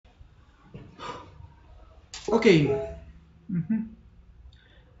Okay.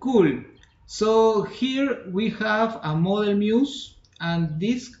 Cool. So here we have a model Muse, and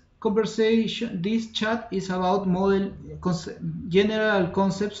this conversation, this chat is about general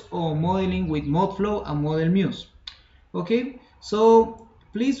concepts of modeling with MODFLOW and Model Muse. Okay, so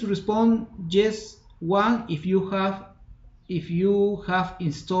please respond yes one if you have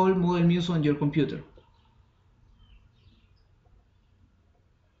installed Model Muse on your computer.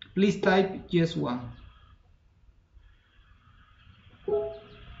 Please type yes one.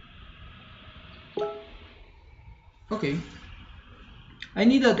 Okay. I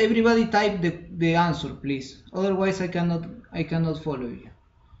need that everybody type the answer, please. Otherwise, I cannot follow you.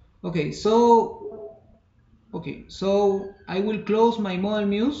 Okay, so I will close my Model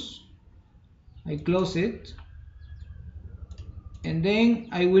Muse. I close it, and then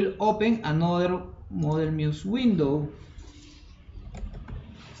I will open another Model Muse window.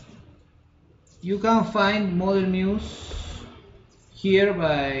 You can find Model Muse here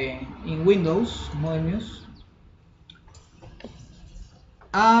in Windows, Model Muse.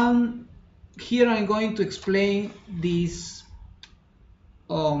 And here I'm going to explain these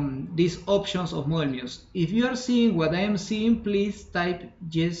options of Model Muse. If you are seeing what I am seeing, please type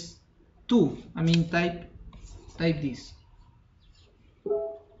yes 2. I mean type this.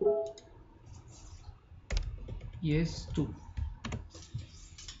 Yes 2.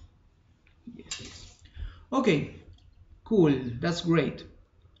 Yes. Okay, cool, that's great.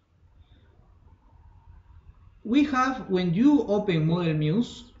 We have, when you open Model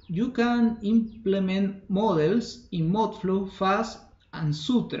Muse, you can implement models in MODFLOW, FAST, and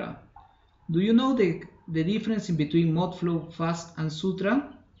Sutra. Do you know the difference in between MODFLOW, FAST, and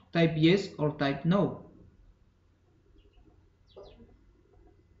Sutra? Type yes or type no.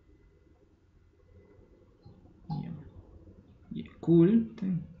 Yeah, cool.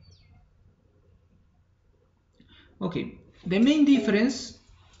 Okay, the main difference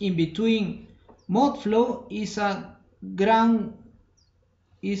in between MODFLOW is a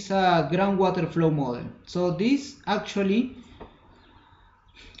groundwater flow model. So this actually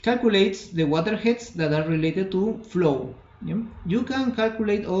calculates the water heads that are related to flow. You can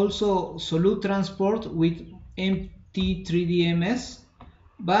calculate also solute transport with MT3DMS,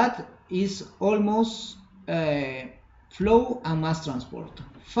 but is almost flow and mass transport.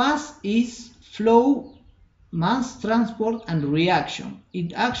 FAST is flow, mass transport, and reaction.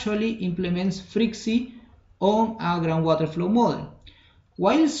 It actually implements Frixie on a groundwater flow model,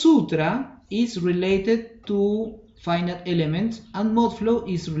 while Sutra is related to finite elements and MODFLOW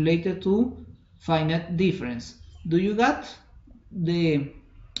is related to finite difference. Do you got the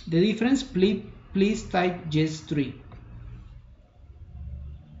difference? Please type yes 3.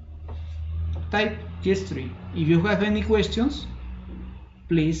 Type yes 3. If you have any questions,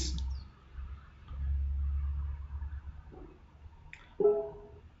 please.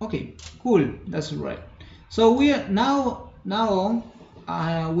 Okay, cool, that's right. So we are now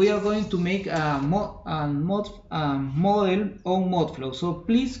we are going to make a model on MODFLOW. So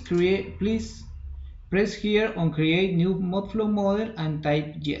please press here on create new MODFLOW model and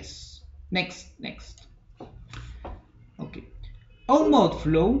type yes. Next. Okay, on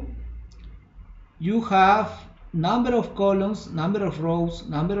MODFLOW you have number of columns, number of rows,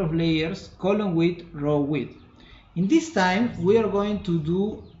 number of layers, column width, row width. In this time we are going to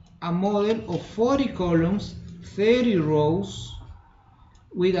do a model of 40 columns, 30 rows,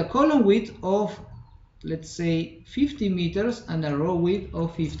 with a column width of, let's say, 50 meters and a row width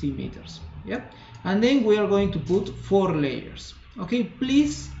of 50 meters. Yep. And then we are going to put 4 layers. Okay,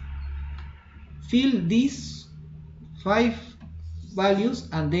 please fill these 5 values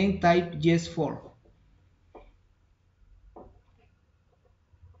and then type yes 4.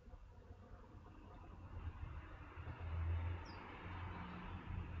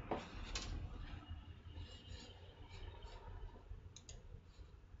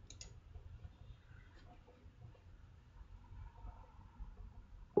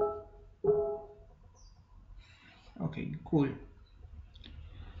 Okay, cool.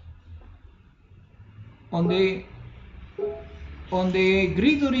 On the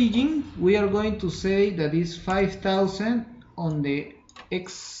grid origin, we are going to say that is 5,000 on the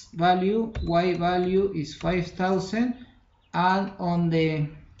X value, Y value is 5,000, and on the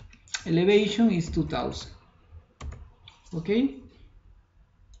elevation is 2,000. Okay.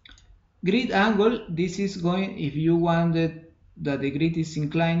 Grid angle, this is going, if you wanted that the grid is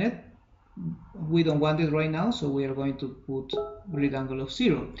inclined, we don't want it right now, so we are going to put grid angle of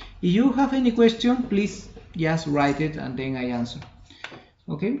 0. If you have any question, please just write it and then I answer.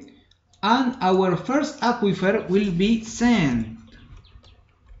 Okay, and our first aquifer will be sand.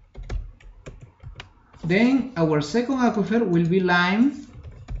 Then our second aquifer will be lime.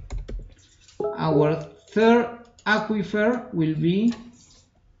 Our third aquifer will be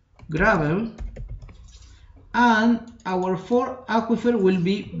gravel. And our fourth aquifer will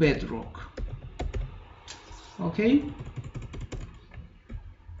be bedrock. Okay?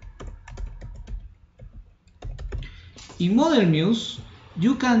 In Model Muse,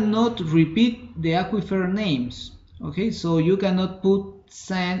 you cannot repeat the aquifer names. Okay, so you cannot put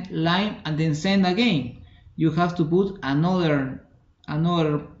sand, lime, and then sand again. You have to put another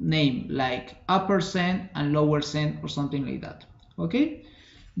name like upper sand and lower sand or something like that. Okay.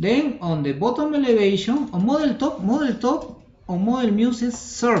 Then on the bottom elevation, on model top on Model Muse's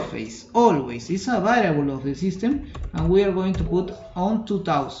surface always is a variable of the system, and we are going to put on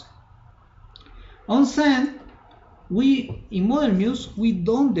 2000. On sand, in Model Muse we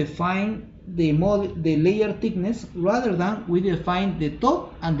don't define the layer thickness, rather than we define the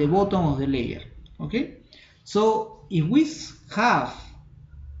top and the bottom of the layer. Okay, so if we have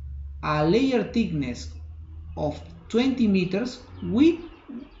a layer thickness of 20 meters,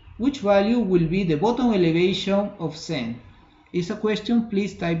 which value will be the bottom elevation of sand? It's a question,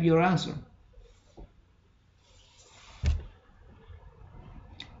 please type your answer.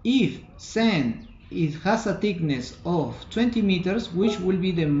 If sand has a thickness of 20 meters, which will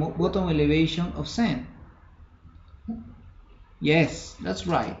be the bottom elevation of sand? Yes, that's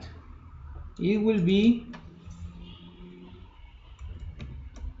right. It will be,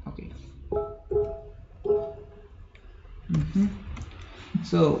 okay.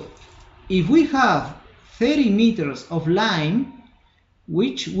 So if we have 30 meters of lime,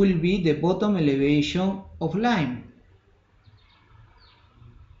 which will be the bottom elevation of lime?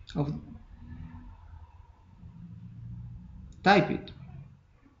 Type it.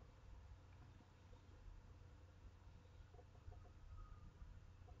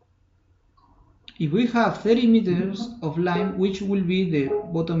 If we have 30 meters of lime, which will be the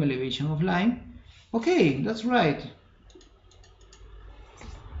bottom elevation of lime? Okay, that's right.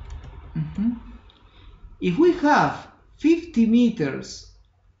 If we have 50 meters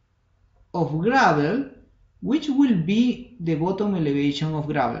of gravel, which will be the bottom elevation of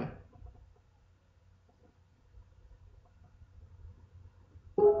gravel?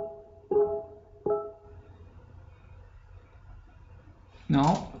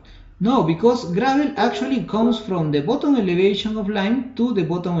 No, because gravel actually comes from the bottom elevation of lime to the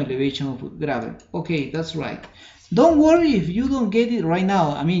bottom elevation of gravel. Okay, that's right. Don't worry if you don't get it right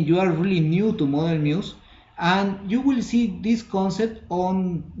now. I mean, you are really new to Model Muse, and you will see this concept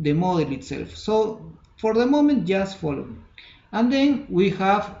on the model itself. So for the moment, just follow me. And then we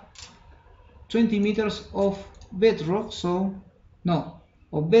have 20 meters of bedrock. So no,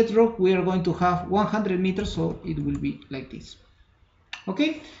 of bedrock we are going to have 100 meters, so it will be like this.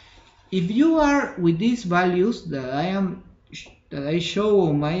 Okay, if you are with these values that I show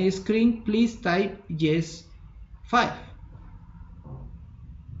on my screen, please type yes 5.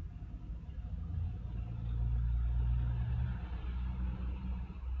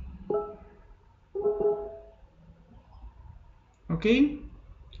 Okay,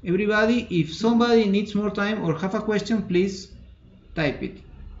 everybody, if somebody needs more time or have a question, please type it.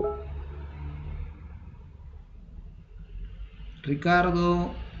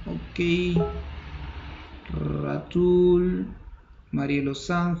 Ricardo, okay. Ratul, María Los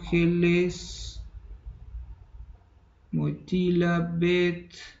Ángeles, Moitila,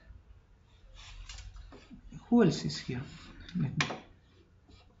 Beth. Who else is here?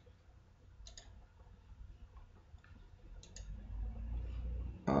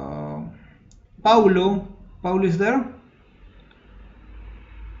 Paulo is there?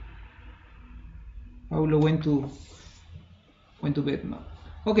 Paulo went to bed now.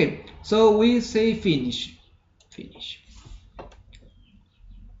 Okay, so we say finish.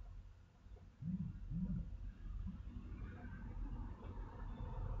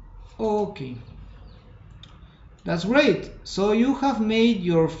 Okay, that's great. So you have made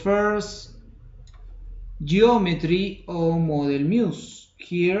your first geometry on Model Muse.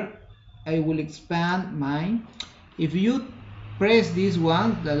 Here I will expand mine. If you press this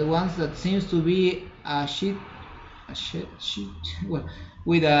one, the ones that seems to be a sheet well,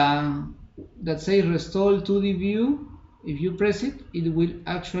 with a that says restore 2D view, if you press it, it will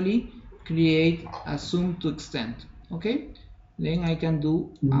actually create a zoom to extend. Okay, then I can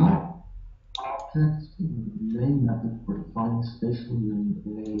do object name method for defining spatial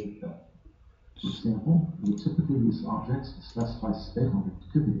layer. For example, we typically use objects to specify spatial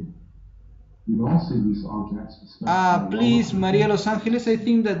activity. We will also use objects to specify please, Maria Los Angeles, I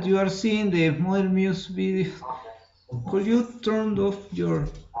think that you are seeing the Model Muse video. Could you turn off your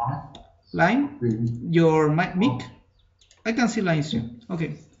line? Really? Your mic? I can see lines too.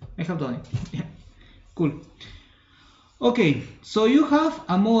 Okay, I have done it. Yeah. Cool. Okay, so you have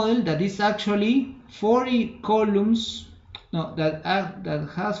a model that is actually 40 columns, no, that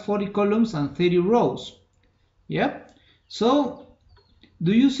has 40 columns and 30 rows. Yep. So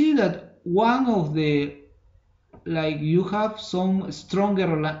do you see that one of the, like, you have some stronger,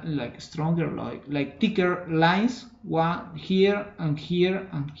 like thicker lines, one here and here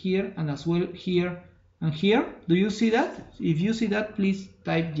and here, and as well here and here? Do you see that? If you see that, please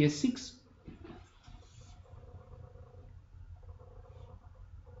type yes 6.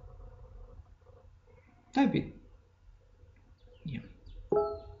 Type it. Yeah.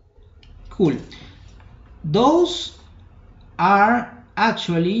 Cool. Those are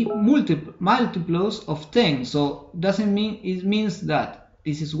actually multiples of 10. So doesn't mean, it means that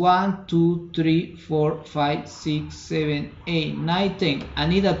this is 1, 2, 3, 4, 5, 6, 7, 8, 9, 10,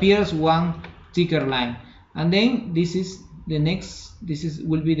 and it appears one thicker line. And then this is the next,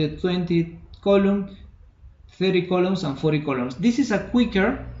 will be the 20 column, 30 columns, and 40 columns. This is a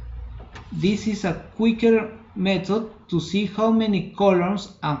quicker method to see how many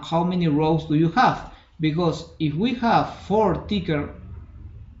columns and how many rows do you have, because if we have 4 thicker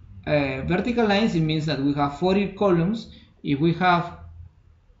vertical lines, it means that we have 40 columns. If we have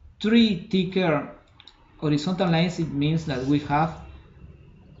 3 thicker horizontal lines, it means that we have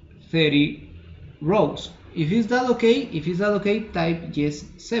 30 rows. If it's that okay, type yes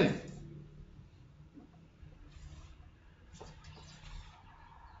 7.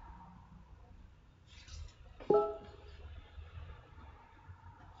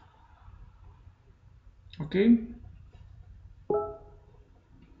 Okay,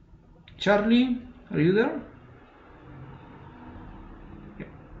 Charlie, are you there? Yeah.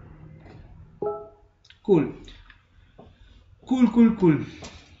 Cool.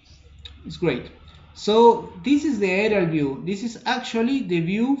 It's great. So this is the aerial view. This is actually the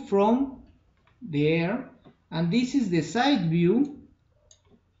view from the air, and this is the side view.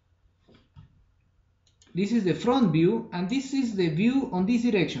 This is the front view, and this is the view on this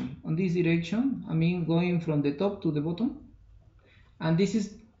direction. I mean, going from the top to the bottom. And this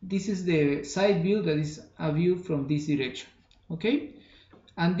is the side view, that is a view from this direction. Okay,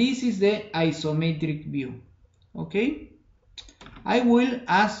 and this is the isometric view. Okay, I will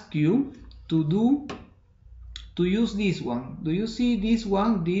ask you to use this one. Do you see this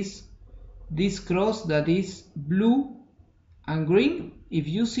one, this cross that is blue and green? If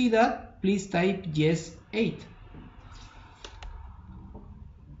you see that, please type yes 8.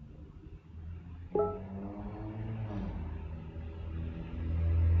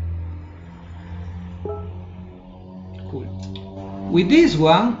 Cool. With this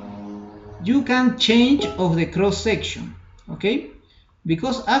one, you can change of the cross section, okay?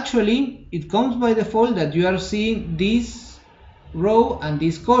 Because actually it comes by default that you are seeing this row and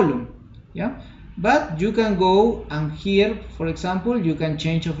this column, yeah? But you can go, and here, for example, you can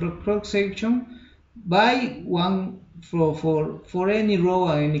change of cross section by one for any row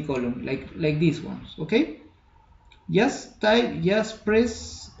and any column, like these ones, okay? Just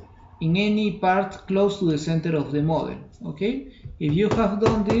press in any part close to the center of the model, okay? If you have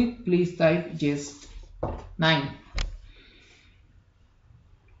done it, please type yes 9.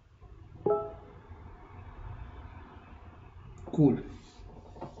 Cool.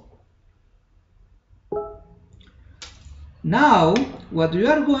 Now what you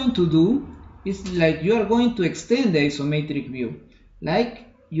are going to do is, like, you are going to extend the isometric view. Like,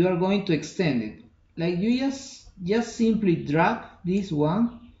 you are going to extend it. Like, you just simply drag this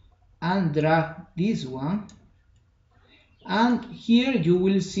one and drag this one, and here you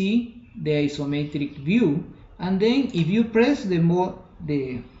will see the isometric view. And then if you press the bottom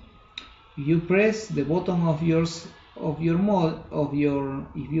of the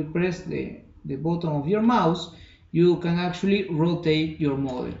bottom of your mouse, you can actually rotate your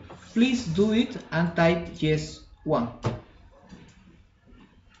model. Please do it and type yes 1.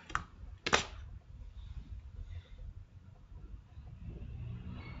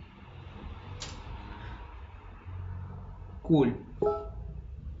 Cool.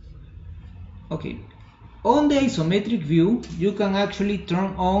 Okay, on the isometric view, you can actually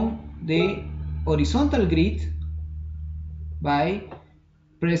turn on the horizontal grid by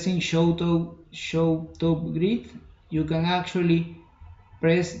pressing show top grid. You can actually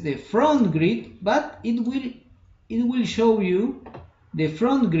press the front grid, but it will show you the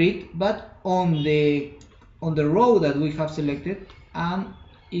front grid, but on the row that we have selected, and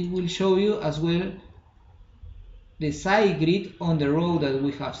it will show you as well the side grid on the row that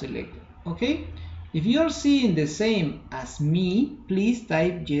we have selected. Okay, If you are seeing the same as me, please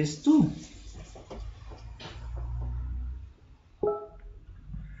type yes too.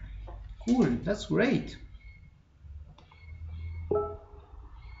 Cool, that's great.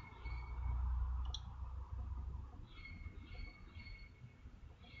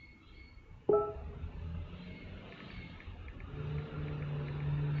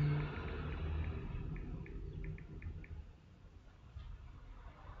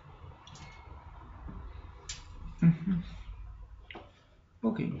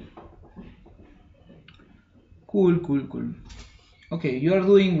 Okay. Cool. Okay, you are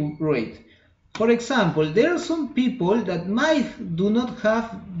doing great. For example, there are some people that might do not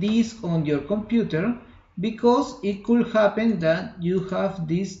have this on your computer because it could happen that you have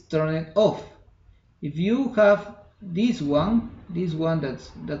this turned off. If you have this one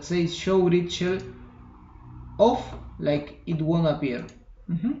that says show grid shell off, like it won't appear.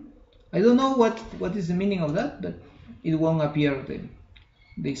 I don't know what is the meaning of that, but it won't appear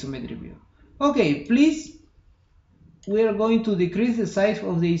the isometric view. Okay, please, we are going to decrease the size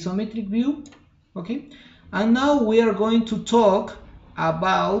of the isometric view. Okay, and now we are going to talk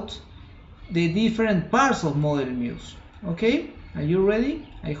about the different parts of model Muse. Okay, are you ready?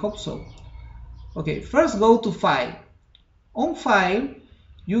 I hope so. Okay, first go to File. On File,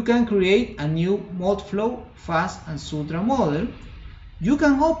 you can create a new MODFLOW, FAST, and Sutra model. You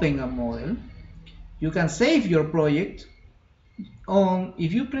can open a model. You can save your project.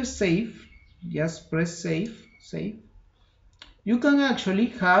 If you press Save, just press Save, you can actually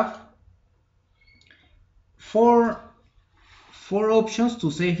have four options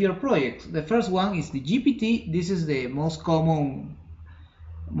to save your project. The first one is the GPT. This is the most common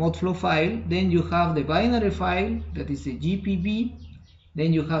MODFLOW file. Then you have the binary file, that is the GPB.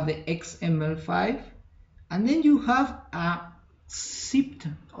 Then you have the XML5, and then you have a zipped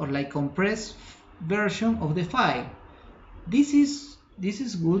or like compressed version of the file. This is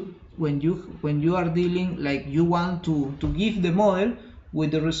good when you are dealing, like you want to give the model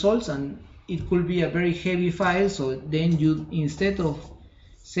with the results, and it could be a very heavy file, so then you, instead of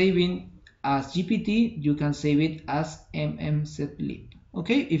saving as GPT, you can save it as mmzlib.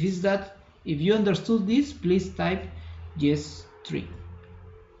 Okay, if you understood this, please type yes 3.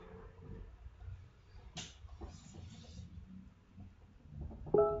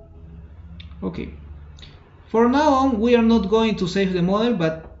 Okay, for now on we are not going to save the model,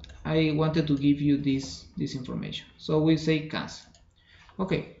 but I wanted to give you this information, so we say cancel.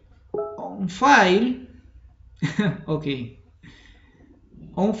 Okay, on File okay,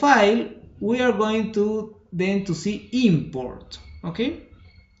 on File we are going to then to see Import. Okay,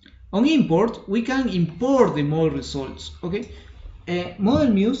 on Import we can import the model results. Okay, Model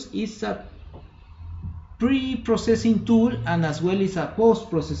Muse is a pre-processing tool and as well as a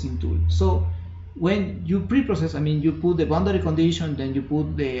post-processing tool. So when you pre-process, I mean, you put the boundary condition, then you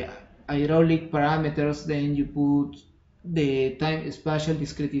put the hydraulic parameters, then you put the time spatial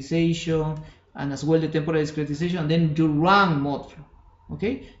discretization and as well the temporal discretization, then you run MODFLOW.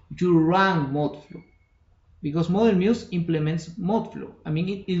 Okay, you run MODFLOW because Model Muse implements MODFLOW. I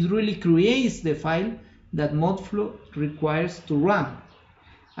mean, it really creates the file that MODFLOW requires to run.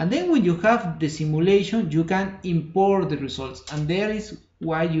 And then when you have the simulation, you can import the results, and there is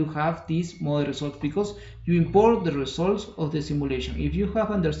why you have these model results, because you import the results of the simulation. If you have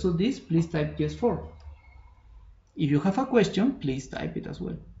understood this, please type yes 4. If you have a question, please type it as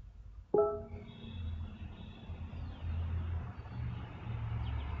well.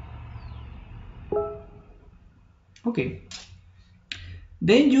 Okay,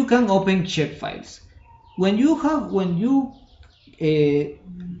 then you can open shape files.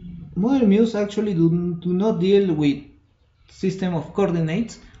 Model Muse actually do not deal with system of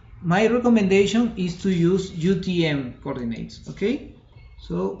coordinates. My recommendation is to use UTM coordinates. Okay,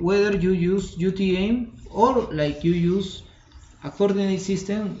 so whether you use UTM or like you use a coordinate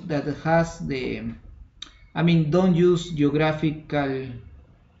system that has the, I mean, don't use geographical,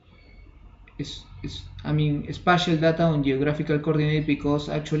 spatial data on geographical coordinate, because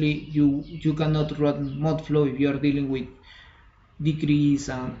actually you cannot run MODFLOW if you are dealing with degrees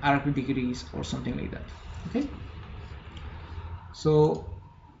and arc degrees or something like that. Okay, so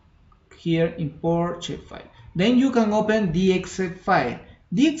here import shapefile. Then you can open DXF file.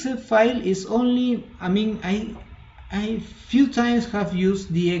 DXF file is only, I mean, I few times have used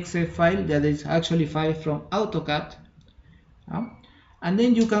DXF file, that is actually file from AutoCAD. And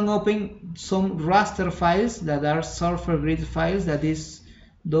then you can open some raster files that are surfer grid files, that is,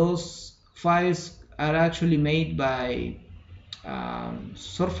 those files are actually made by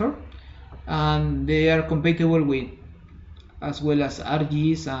Surfer, and they are compatible with as well as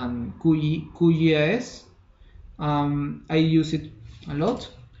RGS and QGIS. I use it a lot.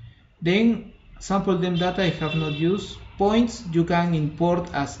 Then sample them data I have not used. Points you can import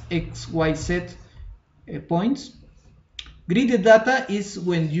as XYZ points. Gridded data is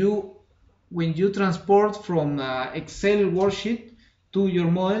when you transport from Excel worksheet to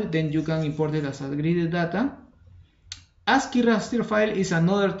your model, then you can import it as a gridded data. ASCII raster file is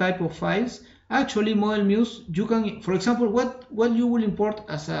another type of files. Actually, Model Muse, you can, for example, what you will import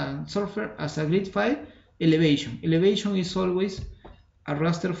as a surfer, as a grid file, elevation. Elevation is always a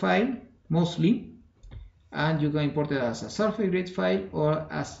raster file, mostly, and you can import it as a surface grid file or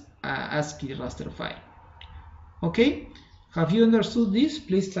as a ASCII raster file. Okay, have you understood this?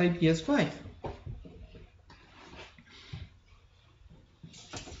 Please type yes 5.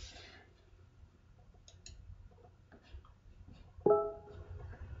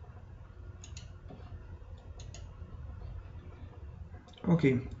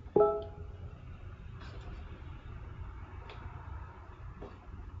 Okay.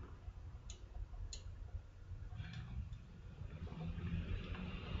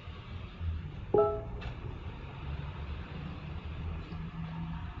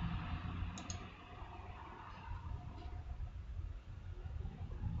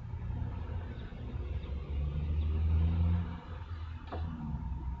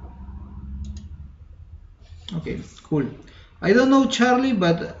 Okay, cool. I don't know, Charlie,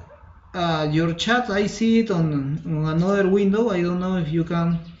 but your chat, I see it on another window. I don't know if you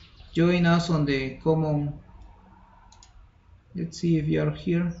can join us on the common. Let's see if you are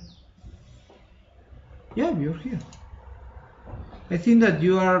here. Yeah, you're here. I think that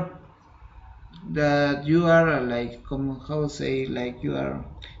you are like, how to say, like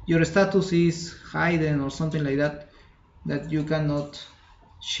your status is hidden or something like that, that you cannot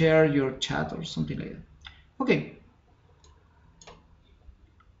share your chat or something like that. Okay.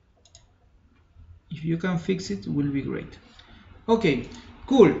 If you can fix it, will be great. Okay,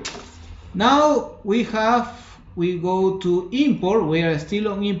 cool. Now we go to import. We are still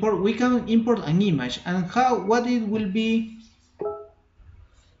on import. We can import an image, and what it will be.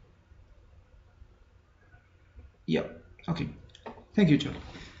 Yeah, okay. Thank you, Charlie.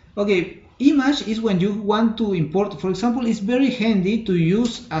 Okay, image is when you want to import. For example, it's very handy to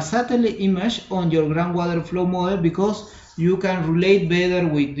use a satellite image on your groundwater flow model because you can relate better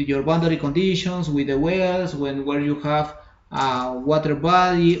with your boundary conditions, with the wells, where you have a water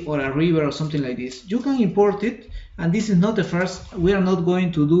body or a river or something like this. You can import it, and this is not the first. We are not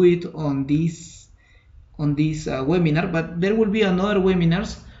going to do it on this webinar, but there will be another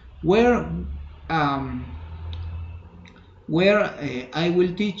webinars where I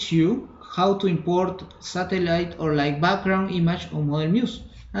will teach you how to import satellite or like background image on Model Muse,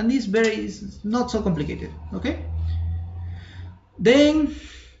 and this is not so complicated. Okay. Then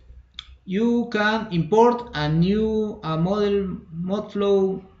you can import a new model,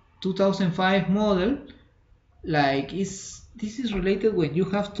 MODFLOW 2005 model. Like this is related when you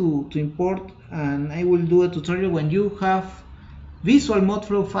have to import, and I will do a tutorial when you have visual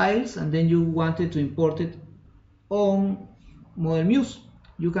MODFLOW files and then you wanted to import it on Model Muse.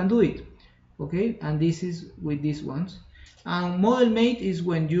 You can do it. Okay, and this is with these ones. And ModelMate is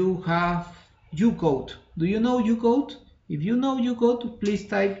when you have ucode. Do you know ucode? If you know ucode, please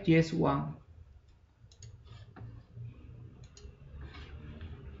type yes 1.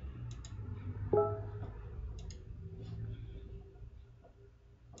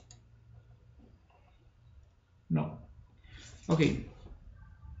 No. Okay.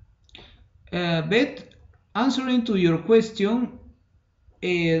 But answering to your question,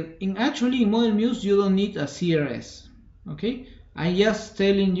 actually in Model Muse you don't need a CRS. Okay, I'm just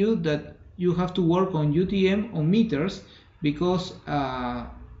telling you that you have to work on UTM on meters because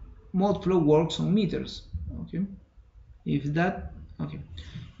MODFLOW works on meters. Okay, if that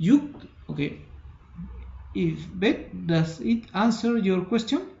does it answer your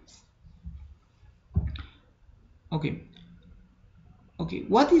question? Okay,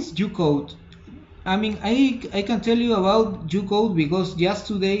 what is ucode? I mean, I can tell you about ucode because just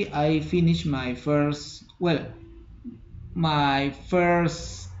today I finished my first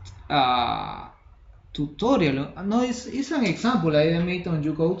tutorial. No, it's an example I made on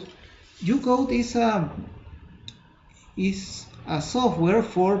ucode. Ucode is a software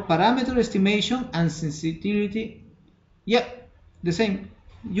for parameter estimation and sensitivity. Yeah, the same,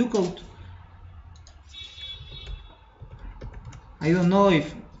 ucode. I don't know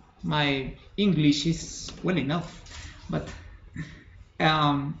if my English is well enough, but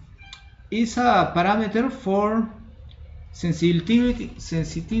it's a parameter for sensitivity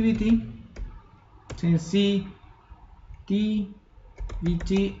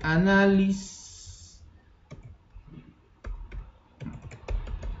activity analysis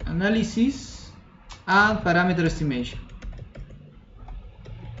and parameter estimation.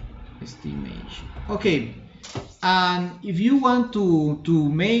 Okay, and if you want to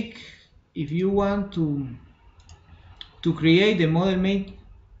create the MODELMATE,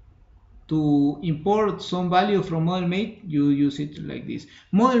 to import some value from MODELMATE, you use it like this.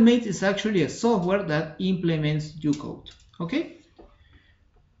 MODELMATE is actually a software that implements UCode. Okay.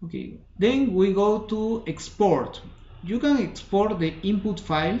 Then we go to export. You can export the input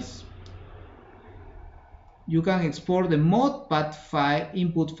files. You can export the MODPATH file,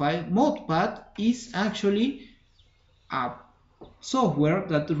 input file. MODPATH is actually a software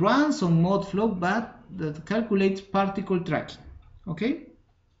that runs on MODFLOW but that calculates particle tracking. Okay.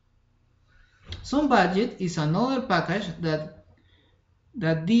 Some budget is another package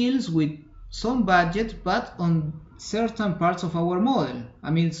that deals with some budget but on certain parts of our model.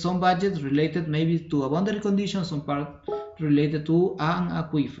 I mean, some budget related maybe to a boundary condition, some part related to an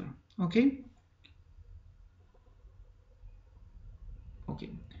aquifer. Okay.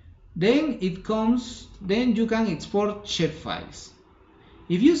 Then you can export shapefiles.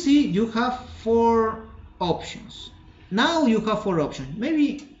 If you see, you have 4 options. Now you have 4 options.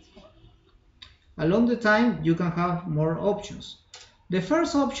 Maybe along the time you can have more options. The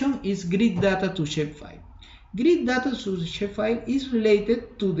first option is grid data to shapefile. Grid data to shapefile is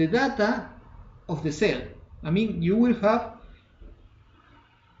related to the data of the cell. I mean, you will have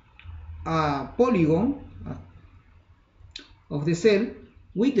a polygon of the cell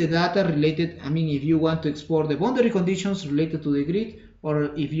with the data related. I mean, if you want to export the boundary conditions related to the grid,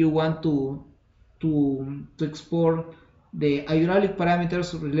 or if you want to export the hydraulic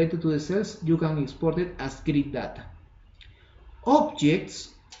parameters related to the cells, you can export it as grid data.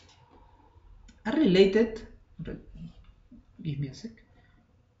 Objects are related. Give me a sec.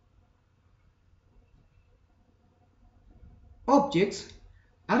 Objects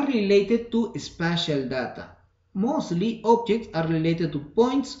are related to spatial data. Mostly objects are related to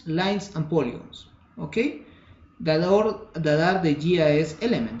points, lines, and polygons. Okay, that are the GIS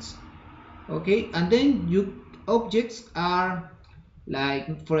elements. Okay, and then objects are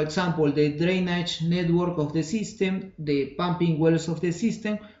like, for example, the drainage network of the system, the pumping wells of the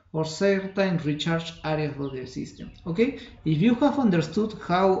system, or certain recharge areas of the system. Okay, if you have understood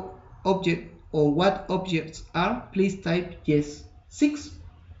how object or what objects are, please type yes 6.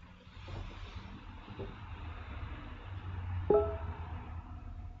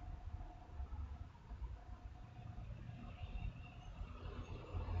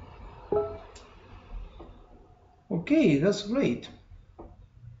 Okay, that's great.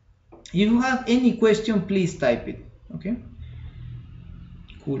 If you have any question, please type it. Okay,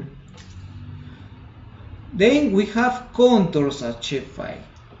 cool. Then we have contours as shapefile.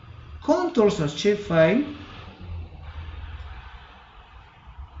 Contours as shapefile,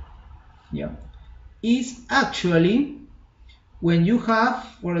 is actually when you have,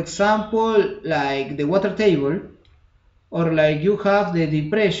 for example, like the water table, or like you have the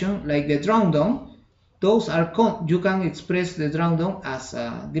depression, like the drawdown. Those are you can express the drawdown as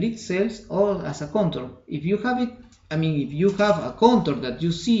a grid cells or as a contour. If you have it, I mean, if you have a contour that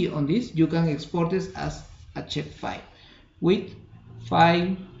you see on this, you can export this as a shapefile with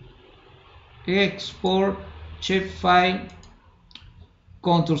file export shapefile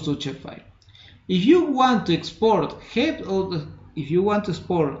contours to shapefile. If you want to export if you want to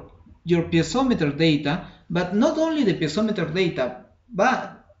export your piezometer data, but not only the piezometer data,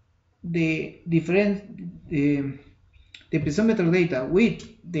 but the piezometer data with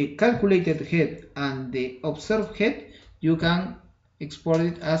the calculated head and the observed head, you can export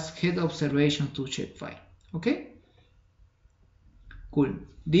it as head observation to shapefile. Okay, cool.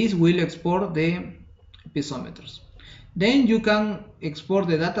 This will export the piezometers. Then you can export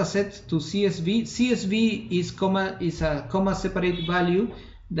the data set to CSV. CSV is a comma separate value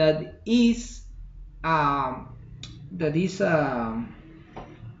that is a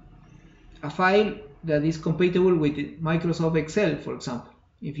file that is compatible with Microsoft Excel, for example.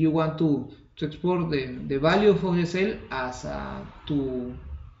 If you want to export the value of the cell as the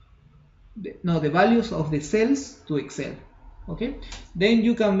values of the cells to Excel. Okay, then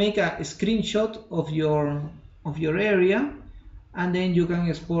you can make a screenshot of your area, and then you can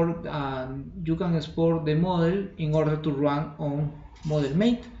export the model in order to run on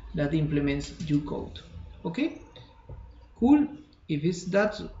MODELMATE that implements UCode. Okay, cool. If it's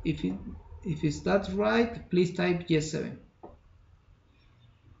that right, please type yes 7.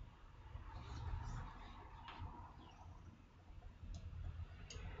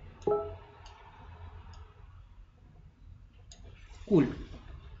 Cool.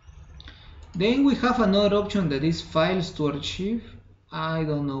 Then we have another option that is file to archive. I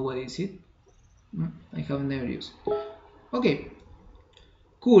don't know what is it. I have never used. Okay,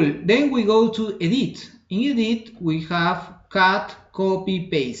 cool. Then we go to edit. In edit we have cut, copy,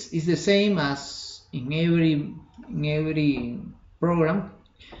 paste. It's the same as in every program.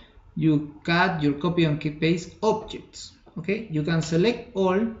 You cut, you copy and paste objects. Okay, you can select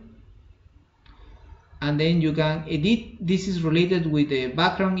all, and then you can edit. This is related with the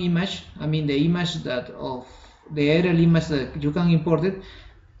background image. I mean the image that of the aerial image that you can import it.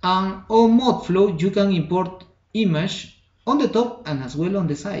 And on MODFLOW you can import image on the top and as well on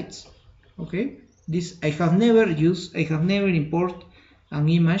the sides. Okay, this I have never import an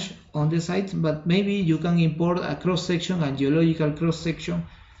image on the sides, but maybe you can import a cross section, a geological cross section,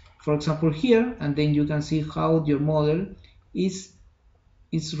 for example here, and then you can see how your model is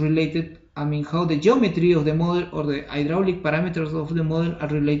related. I mean how the geometry of the model or the hydraulic parameters of the model are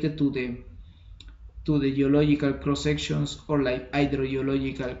related to the geological cross sections or like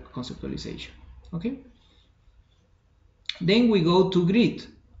hydrogeological conceptualization. Okay, then we go to grid.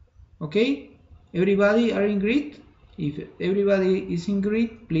 Okay, everybody are in grid? If everybody is in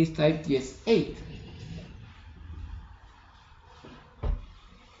grid, please type yes 8.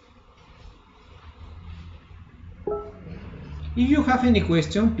 If you have any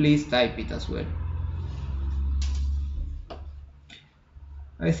question, please type it as well.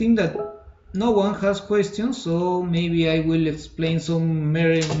 I think that no one has questions, so maybe I will explain some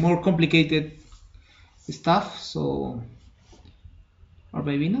more complicated stuff. So, or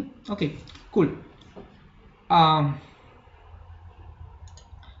maybe not. Okay, cool.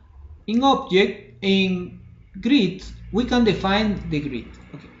 In grid, we can define the grid.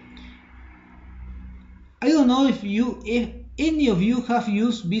 Okay. I don't know if any of you have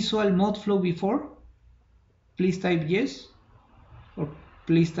used Visual MODFLOW before. Please type yes, or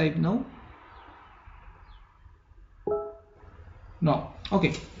please type no. No.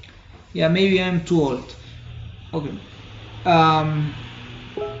 Okay. Yeah, maybe I'm too old. Okay.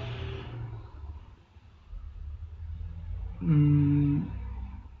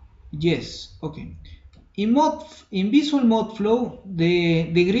 Yes. Okay. In Visual MODFLOW,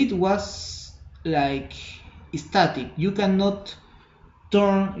 the grid was like static. You cannot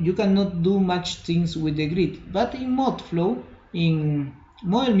do much things with the grid. But in MODFLOW, in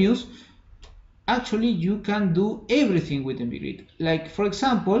Model Muse, actually you can do everything with the grid. Like for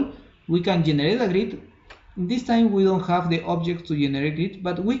example, we can generate a grid. This time we don't have the object to generate grid,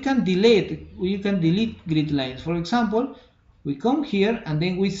 but we can delete grid lines. For example, we come here and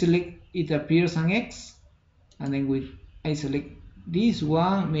then we select, it appears an X, and then I select this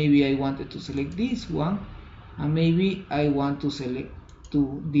one. Maybe I wanted to select this one, and maybe I want to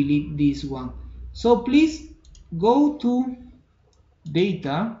delete this one. So please go to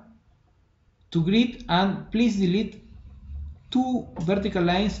data, to grid, and please delete 2 vertical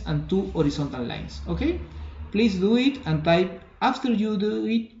lines and 2 horizontal lines. Okay, please do it and type, after you do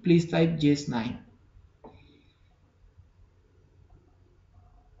it, please type yes 9.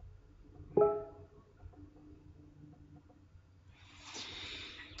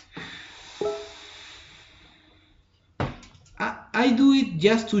 I do it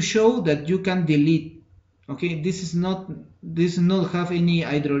just to show that you can delete. Okay, this is not have any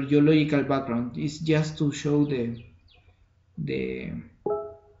hydrogeological background. It's just to show the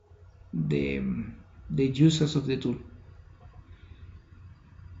uses of the tool.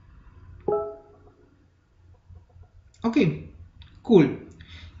 Okay, cool.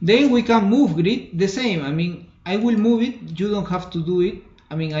 Then we can move grid the same. I mean, I will move it. You don't have to do it.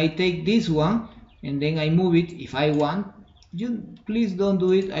 I mean, I take this one and then I move it if I want. You please don't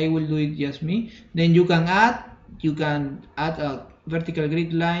do it. I will do it just me. Then you can add a vertical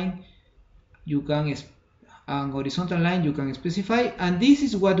grid line. You can an horizontal line. You can specify, and this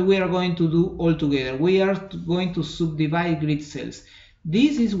is what we are going to do all together. We are going to subdivide grid cells.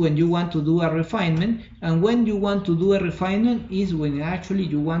 This is when you want to do a refinement, and when you want to do a refinement is when actually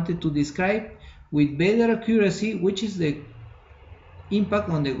you wanted to describe with better accuracy which is the impact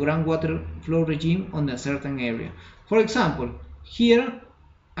on the groundwater flow regime on a certain area. For example, here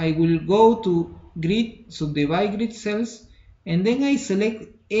I will go to grid, subdivide grid cells, and then I select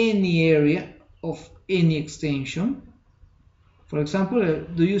any area of any extension. For example,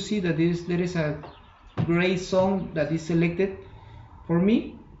 do you see that there is a gray zone that is selected for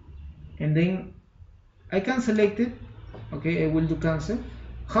me, and then I can select it. Okay, I will do cancel.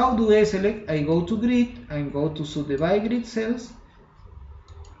 How do I select? I go to grid and go to subdivide grid cells,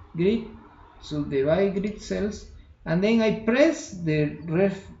 grid, subdivide grid cells, and then I press the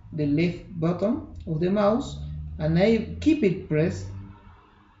left button of the mouse, and I keep it pressed,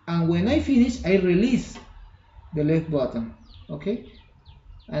 and when I finish I release the left button, okay,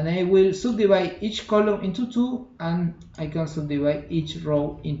 and I will subdivide each column into 2, and I can subdivide each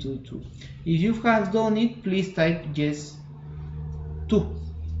row into 2. If you have done it, please type yes 2.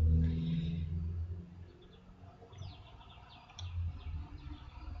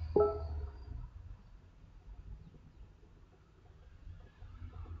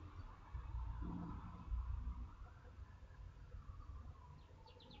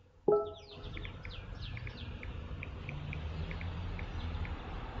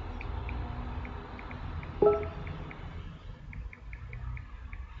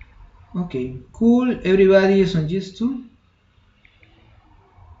 Okay, cool. Everybody is on yes 2.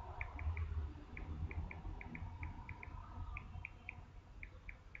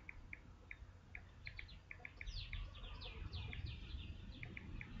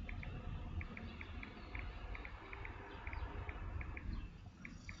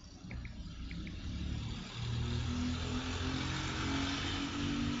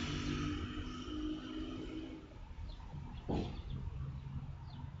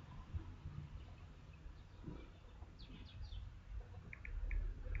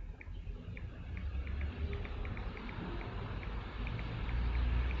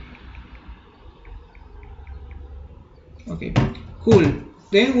 Okay, cool.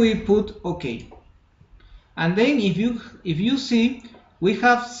 Then we put OK, and then if you see, we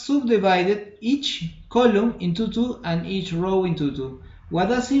have subdivided each column into 2 and each row into 2. What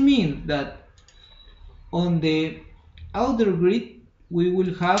does it mean? That on the outer grid we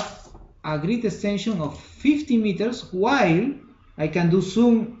will have a grid extension of 50 meters, while I can do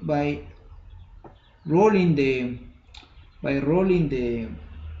zoom by rolling the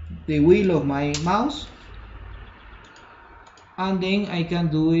wheel of my mouse, and then I can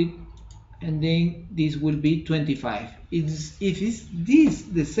do it, and then this will be 25. If it's this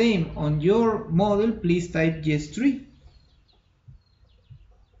the same on your model, please type yes 3.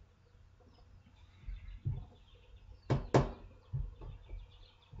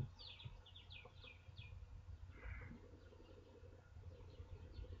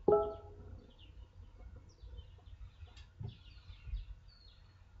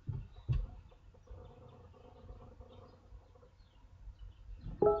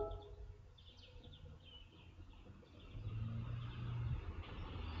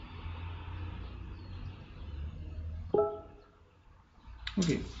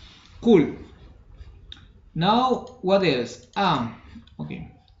 Okay, cool. Now what else?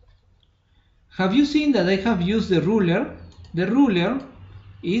 Okay, have you seen that I have used the ruler? The ruler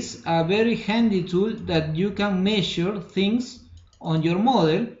is a very handy tool that you can measure things on your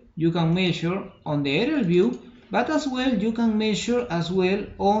model. You can measure on the aerial view, but as well you can measure as well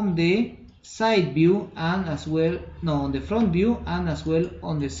on the side view, and as well on the front view, and as well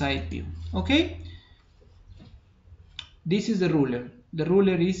on the side view. Okay, this is the ruler. The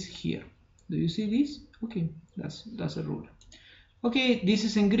ruler is here. Do you see this? Okay, that's a ruler. Okay, this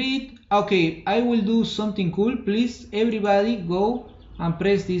is in grid. Okay, I will do something cool. Please, everybody, go and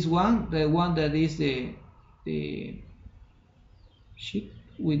press this one, the one that is the sheet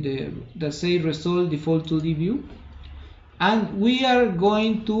with the that say restore default 2D view, and we are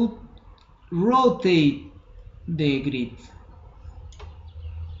going to rotate the grid.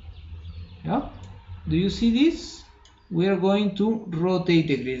 Yeah, do you see this? We are going to rotate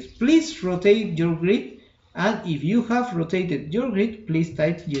the grid. Please rotate your grid, and if you have rotated your grid, please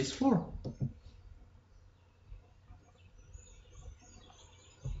type yes 4.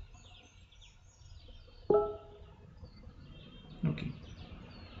 Okay,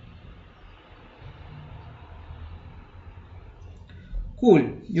 cool,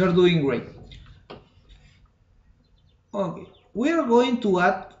 you're doing great. Okay, we are going to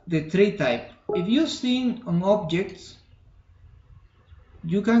add the tree type. If you think on objects,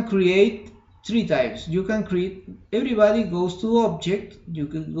 you can create 3 types. You can create, everybody goes to object, you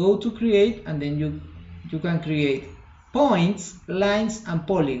can go to create, and then you can create points, lines, and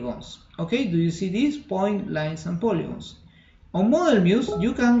polygons. Okay, do you see this? Point, lines, and polygons. On Model Muse,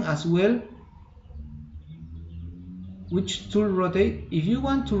 you can as well, which tool rotate? If you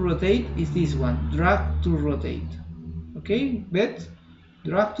want to rotate, is this one, drag to rotate. Okay, but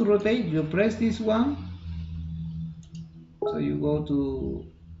drag to rotate, you press this one, so you go to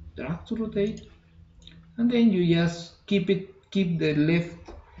drag to rotate, and then you just keep the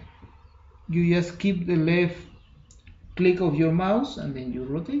left click of your mouse, and then you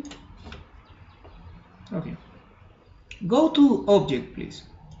rotate. Okay, go to object, please.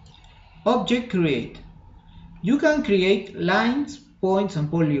 Object, create. You can create lines, points, and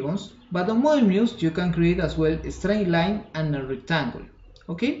polygons, But on Model Muse you can create as well a straight line and a rectangle.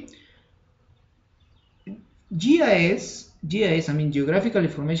 Okay. GIS, I mean Geographical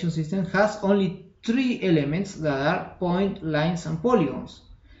Information System, has only 3 elements that are point, lines, and polygons.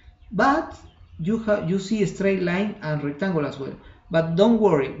 But you see a straight line and rectangle as well. But don't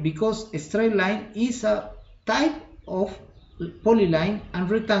worry, because a straight line is a type of polyline and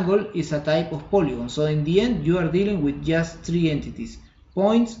rectangle is a type of polygon. So in the end you are dealing with just 3 entities: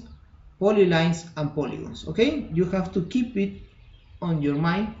 points, polylines, and polygons. Okay, you have to keep it on your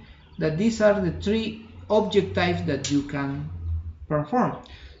mind that these are the 3 object types that you can perform.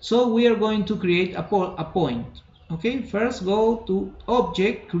 So we are going to create a point. Okay, first go to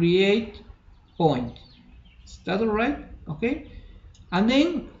object, create point. Is that all right? Okay, and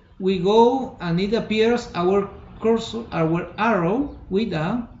then we go and it appears our cursor, our arrow with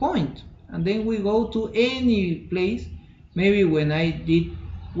a point, and then we go to any place, maybe where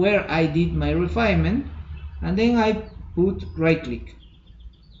I did my refinement, and then I put right click.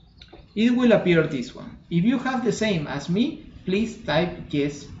 It will appear this one. If you have the same as me, please type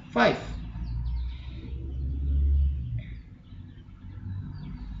yes 5.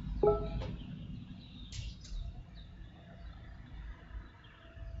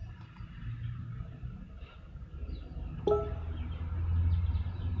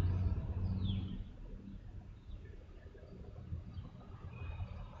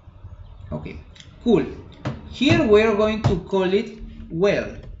 Okay, cool. Here we are going to call it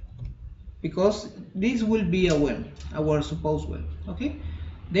well, because this will be a well, our supposed well. Okay,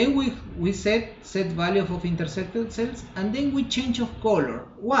 then we set value of intersected cells, and then we change of color.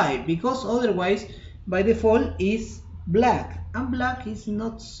 Why? Because otherwise by default is black, and black is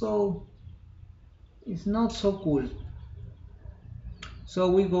not so cool. So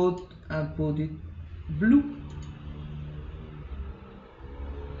we go and put it blue.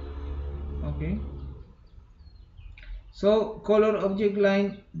 Okay, so color object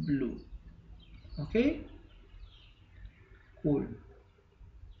line blue. Okay, cool.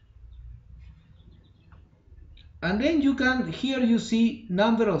 And then you can, here you see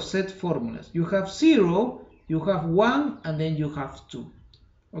number of set formulas. You have 0, you have 1, and then you have 2.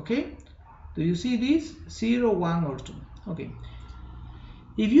 Okay, do you see this? 0, 1, or 2. Okay,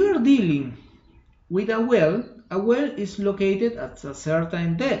 if you are dealing with a well is located at a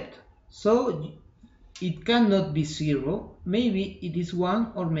certain depth, so it cannot be 0, maybe it is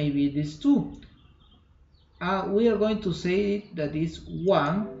 1, or maybe it is 2. We are going to say that is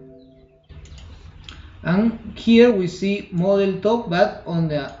 1, and here we see model top, but on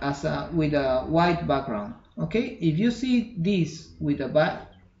the with a white background. Okay, if you see this with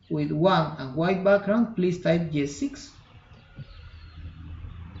 1 and white background, please type yes 6.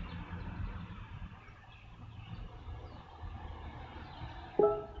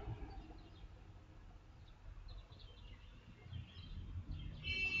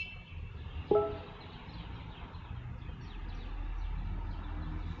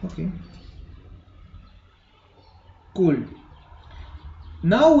 Okay, cool.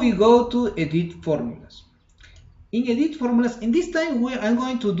 Now we go to edit formulas. In edit formulas, in this time I'm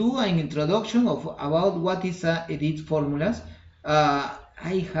going to do an introduction about what is edit formulas.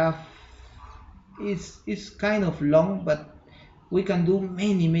 It's kind of long, but we can do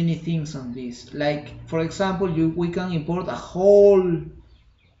many things on this. Like, for example, we can import a whole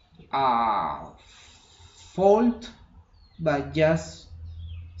fault by just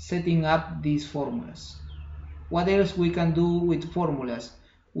setting up these formulas. What else we can do with formulas?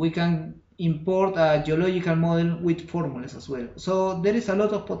 We can import a geological model with formulas as well. So there is a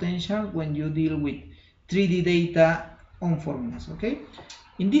lot of potential when you deal with 3D data on formulas. Okay,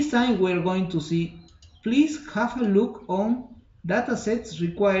 in this time we're going to see, please have a look on datasets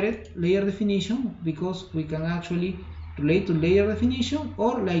required layer definition, because we can actually relate to layer definition,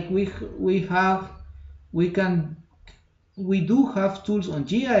 or like we do have tools on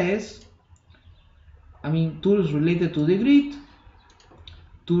GIS. I mean, tools related to the grid,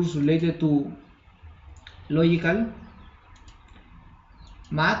 tools related to logical,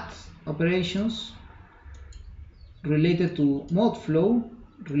 math operations, related to MODFLOW,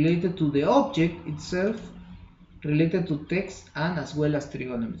 related to the object itself, related to text, and as well as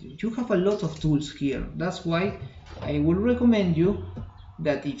trigonometry. You have a lot of tools here. That's why I would recommend you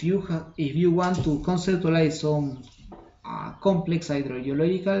that if you want to conceptualize some complex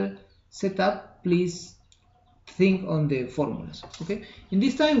hydrogeological setup, please think on the formulas. Okay, in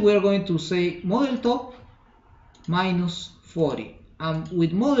this time we are going to say model top minus 40, and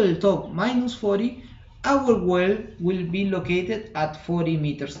with model top minus 40 our well will be located at 40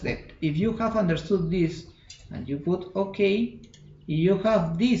 meters depth. If you have understood this and you put OK, If you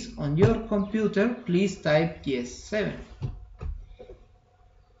have this on your computer, please type yes 7.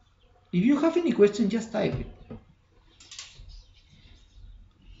 If you have any question, just type it.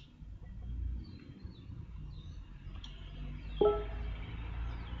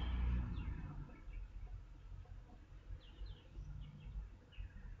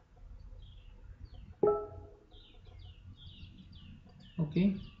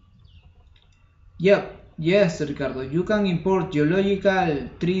 Okay. Yep. Yes, Ricardo. You can import geological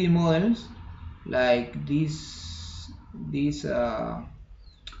 3D models like this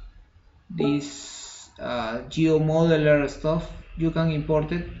geomodeler stuff. You can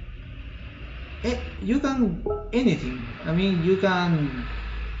import it. You can anything. I mean, you can.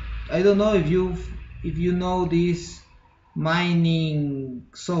 I don't know if you know this mining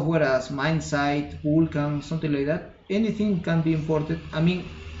software as MineSite, Vulkan, something like that. Anything can be imported. I mean,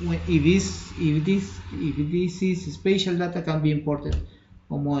 if this is spatial data, can be imported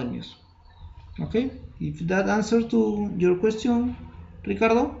on Muse. Okay, if that answers to your question,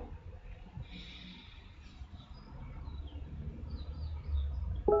 Ricardo.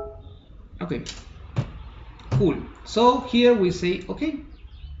 Okay, cool. So here we say okay,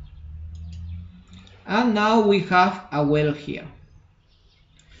 and now we have a well here.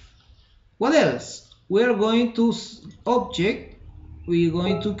 What else? We are going to object, we're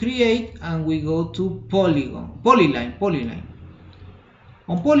going to create, and we go to polyline.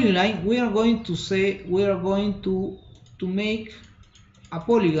 On polyline, we are going to say we are going to make a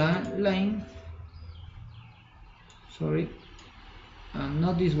polygon line. Sorry,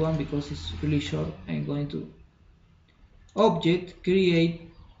 not this one because it's really short. I'm going to object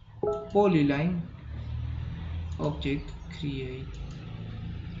create polyline, object create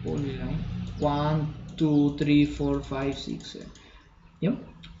polyline 1 2 3 4 5 6 7. Yep.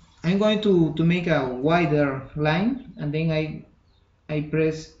 I'm going to make a wider line, and then I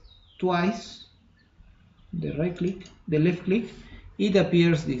press twice the right click, the left click, it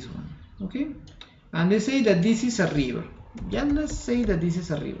appears this one. Okay, and they say that this is a river. Yeah, let's say that this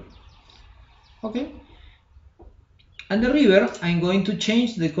is a river. Okay, and the river, I'm going to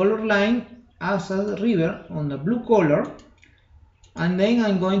change the color line as a river on the blue color, and then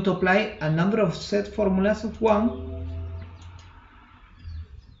I'm going to apply a number of set formulas of 1.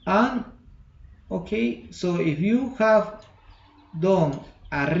 And okay, so if you have done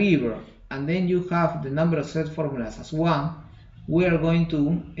a river and then you have the number of set formulas as 1, we are going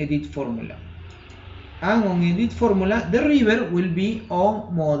to edit formula, and on edit formula the river will be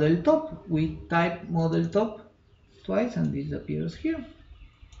on model top. We type model top twice and this appears here.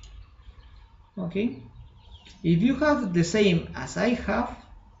 Okay, if you have the same as I have,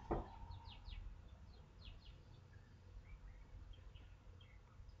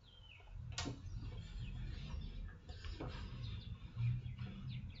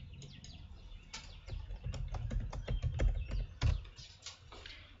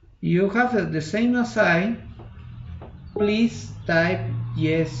 as I, please type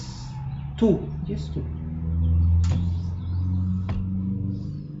yes 2. Yes 2.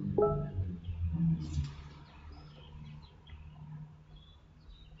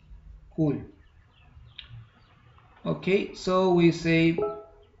 Cool. Okay, so we say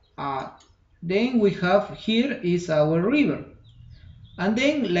then we have here is our river, and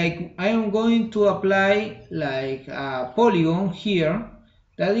then like I am going to apply like a polygon here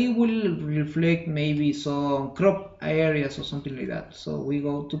that it will reflect maybe some crop areas or something like that. So we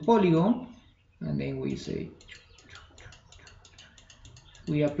go to polygon, and then we say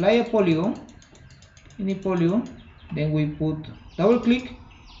we apply a polygon, any polygon, then we put double click,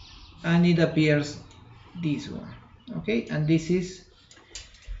 and it appears this one. Okay, and this is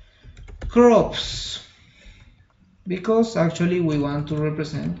crops, because actually we want to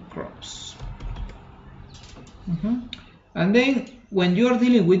represent crops. And then when you are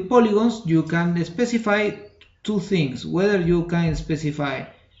dealing with polygons, you can specify two things: whether you can specify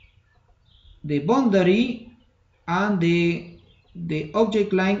the boundary and the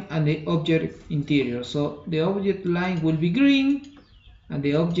object line and the object interior. So the object line will be green and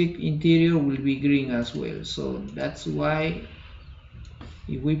the object interior will be green as well. So that's why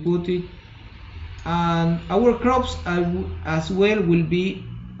if we put it, and our crops as well will be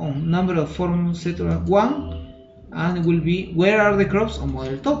on number of form set 1, and will be where are the crops on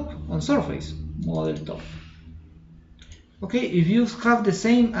model top, on surface model top. Okay, if you have the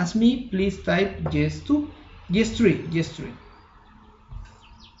same as me, please type yes 2, yes 3, yes 3.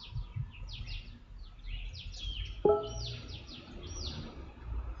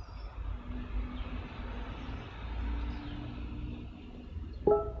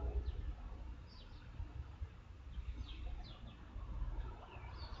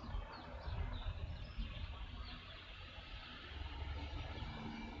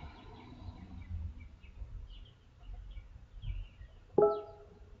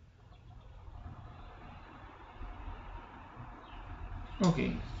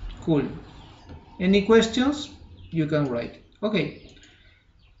 Okay, cool. Any questions? You can write. Okay,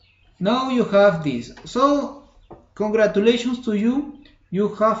 now you have this. So congratulations to you. You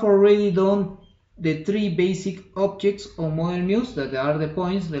have already done the 3 basic objects on Model Muse, that are the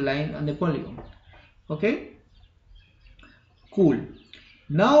points, the line, and the polygon. Okay, cool.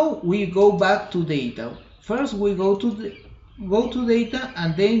 Now we go back to data. First we go to data,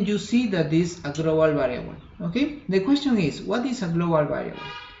 and then you see that this is a global variable. Okay, the question is, what is a global variable?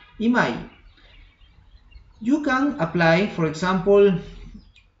 Imagine you can apply, for example,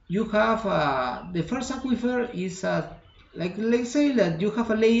 you have the first aquifer is like, let's say that you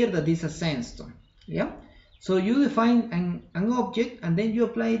have a layer that is a sandstone. Yeah, so you define an object, and then you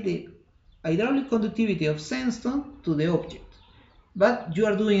apply the hydraulic conductivity of sandstone to the object, but you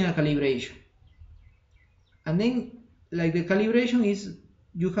are doing a calibration, and then like the calibration is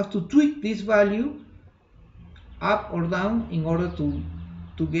you have to tweak this value up or down in order to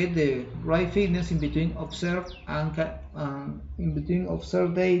get the right fitness in between observed and in between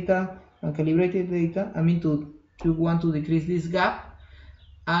observed data and calibrated data. I mean, you want to decrease this gap,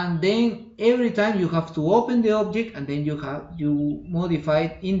 and then every time you have to open the object, and then you modify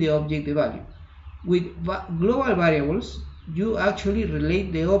in the object the value. With global variables, you actually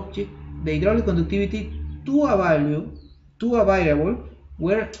relate the object, the hydraulic conductivity, to a variable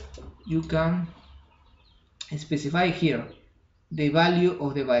where you can specify here the value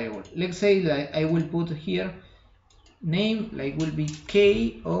of the variable. Let's say that I will put here name, like will be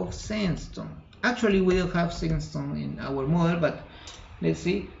K of sandstone. Actually we don't have sandstone in our model, but let's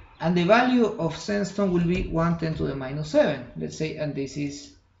see, and the value of sandstone will be 1×10⁻⁷, let's say, and this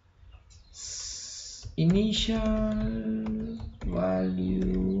is initial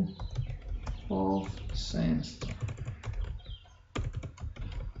value of sandstone.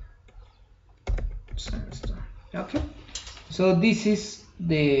 Okay, so this is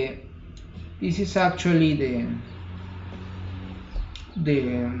actually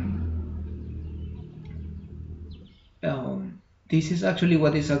this is actually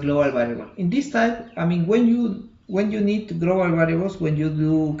what is a global variable. In this type, I mean, when you need global variables, when you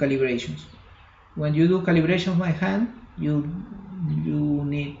do calibrations. When you do calibrations by hand, you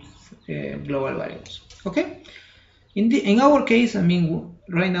need global variables. Okay. In our case, I mean,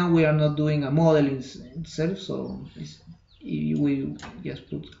 right now we are not doing a model itself, so we just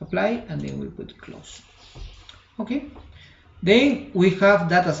put apply, and then we put close. Okay. Then we have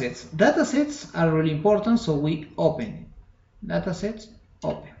datasets. Datasets are really important, so we open datasets.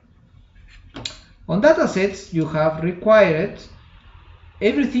 Open. On datasets, you have required.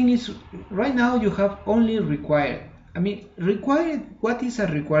 Everything is right now. You have only required. I mean, required. What is a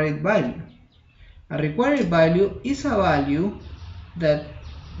required value? A required value is a value that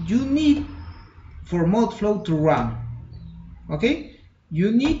you need for MODFLOW to run. Okay,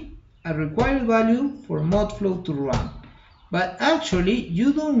 you need a required value for MODFLOW to run, but actually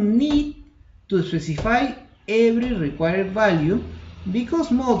you don't need to specify every required value, because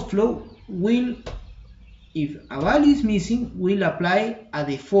MODFLOW will, if a value is missing, will apply a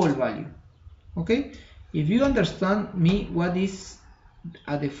default value. Okay, if you understand me what is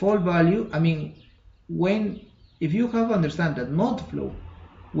a default value, I mean, if you have understand that MODFLOW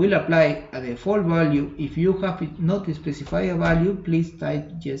will apply a default value, if you have not specified a value, please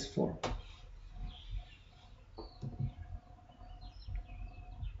type yes for.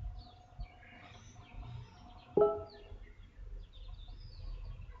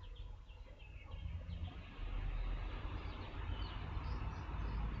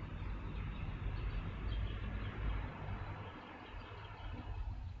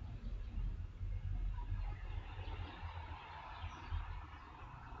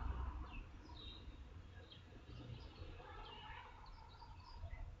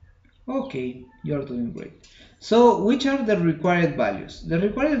 Okay, you're doing great. So which are the required values? The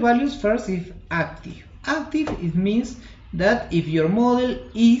required values first is active. Active, it means that if your model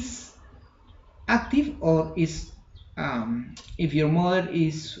is active, or is if your model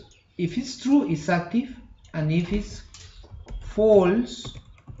is, if it's true, it's active, and if it's false,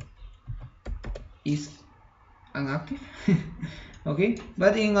 is inactive. Okay,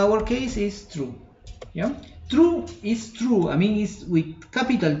 but in our case it's true. Yeah, true is true. I mean, it's with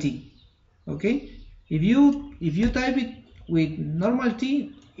capital T. Okay, if you type it with normal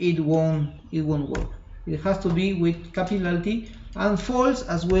T, it won't work. It has to be with capital T, and false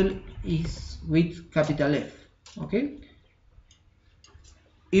as well is with capital F. Okay,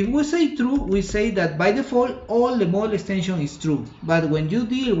 if we say true, we say that by default all the model extension is true, but when you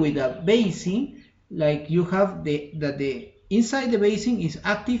deal with a basin, like you have the inside the basin is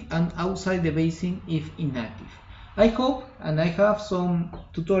active and outside the basin is inactive. I hope, and I have some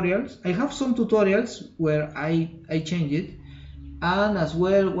tutorials. I have some tutorials where I change it, and as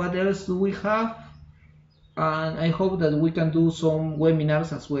well, what else do we have? And I hope that we can do some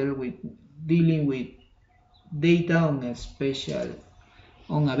webinars as well with dealing with data on a special,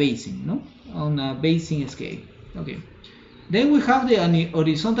 on a basin, no, on a basin scale. Okay. Then we have the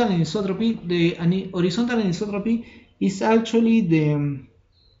horizontal anisotropy. The horizontal anisotropy is actually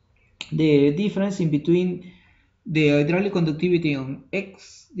the difference in between the hydraulic conductivity on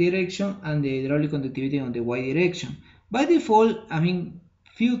X direction and the hydraulic conductivity on the Y direction. By default, I mean,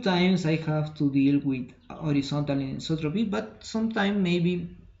 few times I have to deal with horizontal anisotropy, but sometimes maybe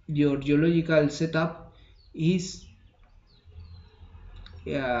your geological setup is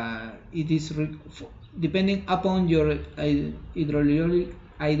depending upon your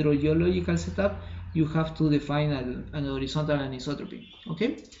hydrogeological setup, you have to define an horizontal anisotropy.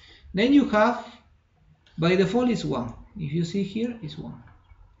 Okay, then you have, by default is 1. If you see here, is 1.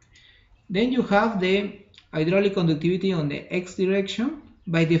 Then you have the hydraulic conductivity on the X direction.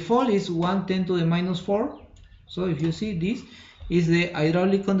 By default is 1 10 to the minus 4. So if you see, this is the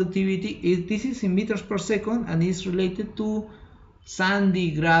hydraulic conductivity. This is in meters per second and is related to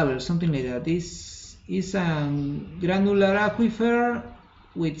sandy gravel, something like that. This is a granular aquifer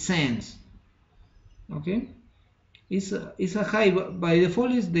with sands. Okay, it's a high. By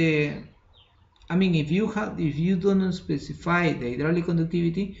default is the, I mean, if you don't specify the hydraulic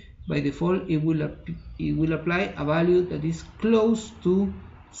conductivity, by default it will apply a value that is close to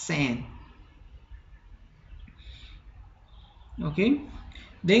sand. Okay,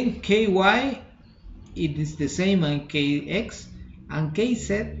 then ky, it is the same as kx, and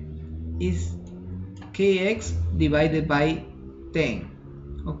kz is kx divided by 10.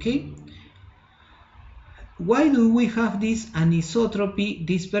 Okay, why do we have this anisotropy,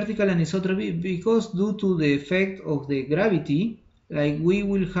 this vertical anisotropy? Because due to the effect of the gravity, like we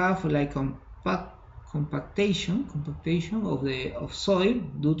will have like compactation of soil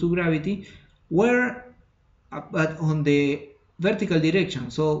due to gravity, where but on the vertical direction.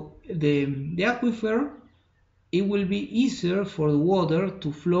 So the aquifer, it will be easier for the water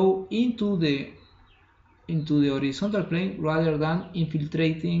to flow into the horizontal plane rather than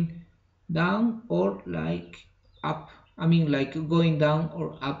infiltrating down or like up, I mean like going down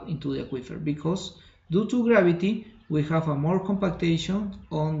or up into the aquifer, because due to gravity we have a more compactation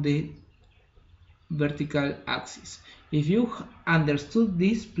on the vertical axis. If you understood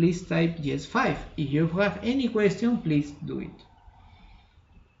this, please type yes 5. If you have any question, please do it.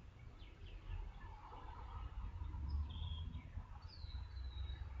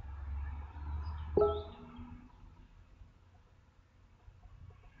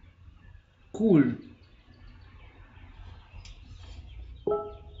 Cool.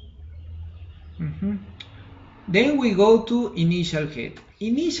 Then we go to initial head.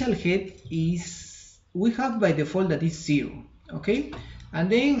 Initial head is, we have by default that is 0. Okay, and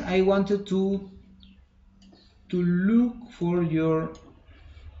then I wanted to look for your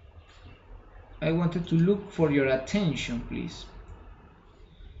attention, please.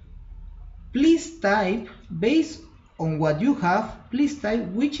 Please type, based on what you have, please type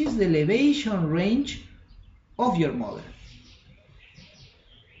which is the elevation range of your model.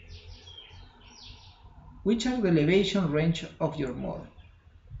 Which are the elevation range of your model?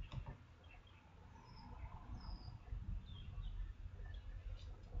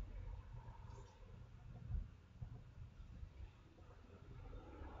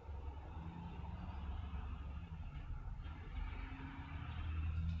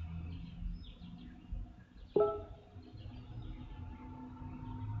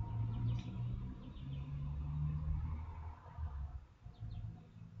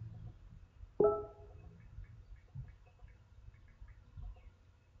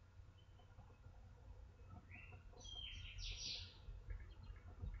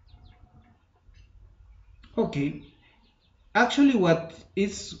 Okay, actually what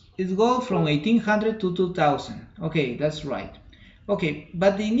is go from 1800 to 2000. Okay, that's right. Okay,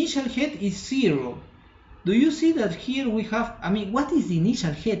 but the initial head is 0. Do you see that here we have, I mean, what is the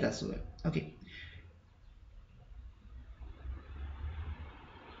initial head as well? Okay.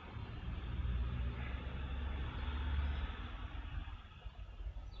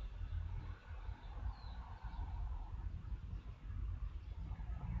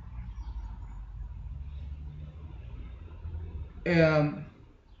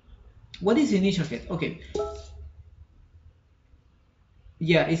 What is the initial head? Okay.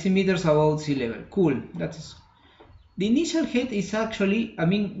 Yeah, it's in meters above sea level. Cool. That's the initial head is actually, I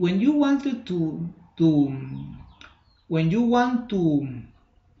mean, when you wanted to when you want to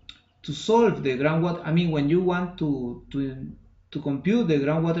solve the groundwater, I mean when you want to compute the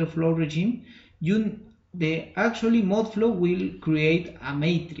groundwater flow regime, actually MODFLOW will create a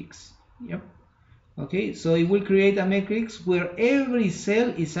matrix. Yep. Okay, so it will create a matrix where every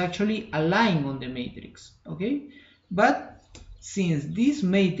cell is actually aligned on the matrix. Okay, but since these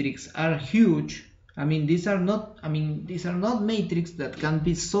matrices are huge, I mean these are not matrices that can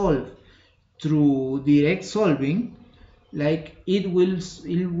be solved through direct solving. Like it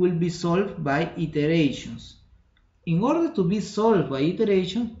will be solved by iterations. In order to be solved by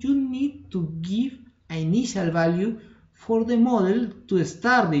iteration, you need to give an initial value for the model to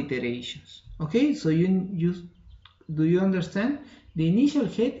start the iterations. Okay, so do you understand? The initial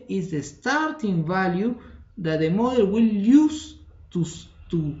head is the starting value that the model will use to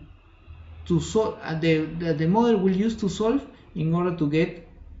solve. The model will use to solve in order to get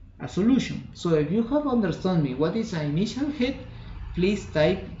a solution. So if you have understood me what is an initial head, please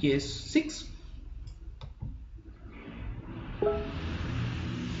type yes 6.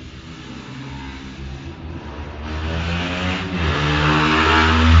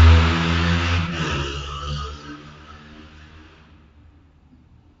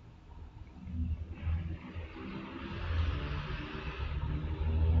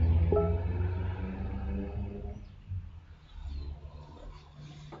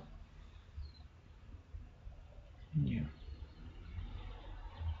 Yeah.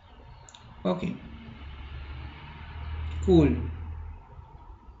 Okay. Cool.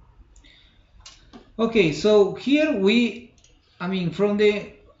 Okay, so here from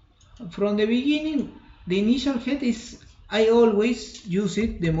the beginning, the initial head is, I always use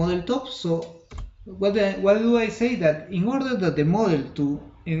it, the model top. So what do I say? That in order for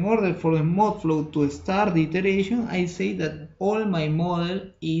the MODFLOW to start the iteration, I say that all my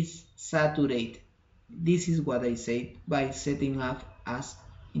model is saturated. This is what I say by setting up as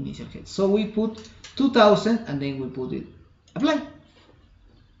initial head. So we put 2000 and then we put it apply.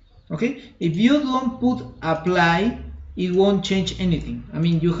 Okay, if you don't put apply, it won't change anything. I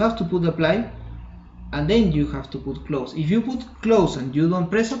mean, you have to put apply and then you have to put close. If you put close and you don't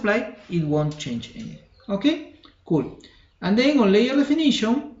press apply, it won't change anything. Okay, cool. And then on layer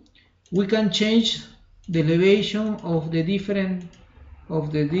definition, we can change the elevation of the different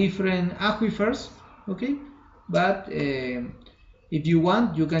aquifers. Okay, but if you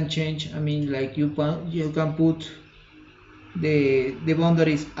want, you can change. I mean, like you can put the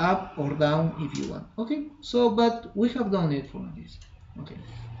boundaries up or down if you want. Okay, so but we have done it for this. Okay,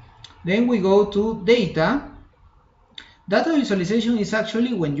 then we go to data. Data visualization is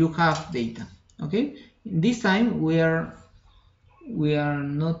actually when you have data. Okay, this time we are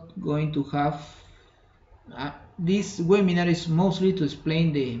not going to have this webinar is mostly to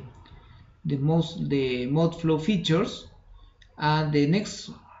explain the MODFLOW features, and the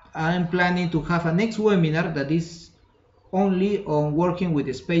next I'm planning to have a next webinar that is only on working with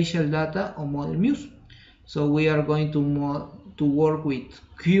the spatial data on Model Muse. So we are going to work with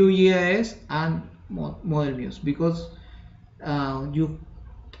QGIS and Model Muse, because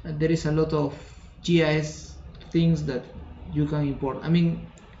there is a lot of GIS things that you can import. I mean,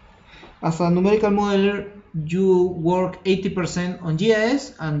 as a numerical modeler, you work 80% on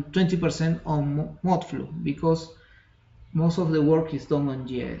GIS and 20% on MODFLOW, because most of the work is done on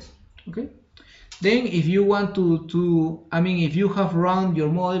GIS. Okay. Then if you want if you have run your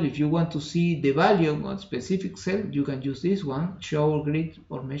model, if you want to see the value of a specific cell, you can use this one, show grid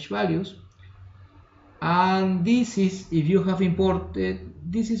or mesh values. And this is, if you have imported,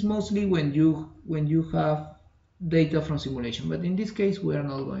 this is mostly when you have data from simulation, but in this case we are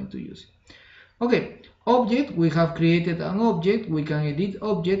not going to use it. Okay, object, we have created an object, we can edit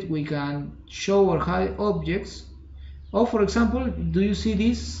object, we can show or hide objects. Or for example, do you see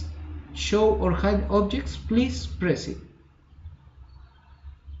this? Show or hide objects, please press it.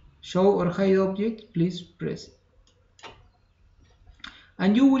 Show or hide object, please press it.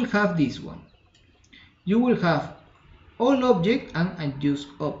 And you will have this one. You will have all object and unused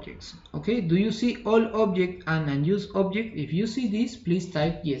objects. Okay, do you see all object and unused object? If you see this, please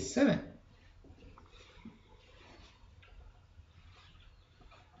type yes 7.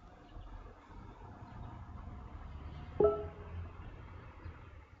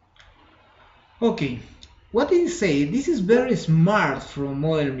 Okay, what did it say? This is very smart from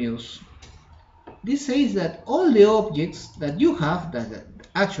Model Muse. This says that all the objects that you have, that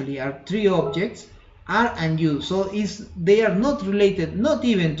actually are 3 objects, are unused. So they are not related, not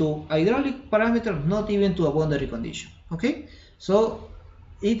even to hydraulic parameter, not even to a boundary condition. Okay, so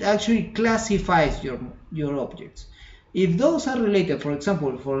it actually classifies your objects. If those are related, for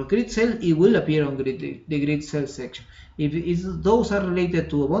example, for grid cell, it will appear on the grid cell section. If those are related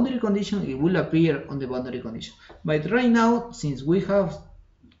to a boundary condition, it will appear on the boundary condition. But right now, since we have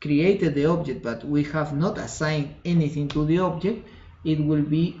created the object, but we have not assigned anything to the object, it will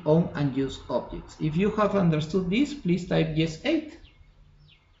be on unused objects. If you have understood this, please type yes 8.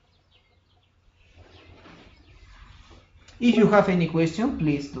 If you have any question,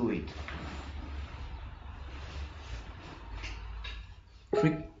 please do it.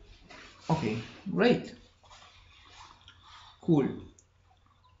 Okay, great. Cool.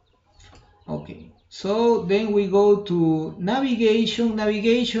 Okay, so then we go to navigation.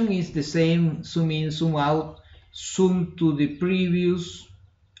 Navigation is the same, zoom in, zoom out, zoom to the previous,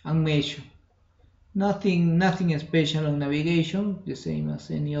 and measure. Nothing special on navigation, the same as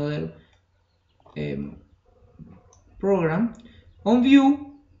any other program. On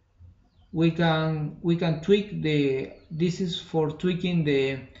view, we can tweak this is for tweaking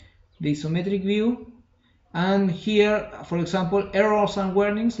the isometric view. And here, for example, errors and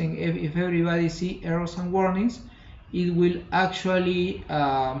warnings, and if everybody see errors and warnings, it will actually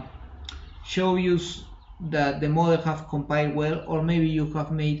show you that the model have compiled well, or maybe you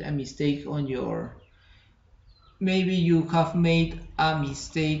have made a mistake on your model,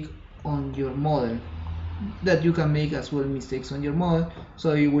 that you can make as well mistakes on your model,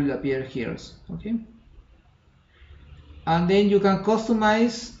 so it will appear here. Okay, and then you can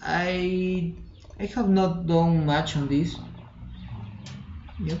customize. I have not done much on this.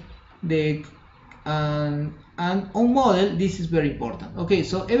 Yep. And on model, this is very important. Okay,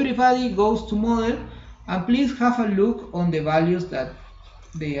 so everybody goes to model, and please have a look on the values that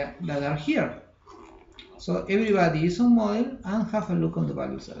are here. So everybody is on model, and have a look on the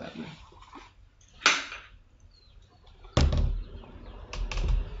values that are here.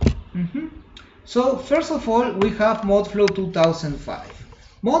 So first of all, we have MODFLOW 2005.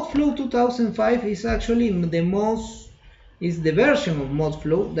 MODFLOW 2005 is actually the version of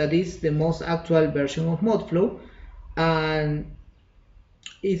MODFLOW that is the most actual version of MODFLOW, and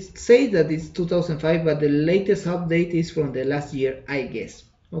it says that it's 2005, but the latest update is from the last year, I guess.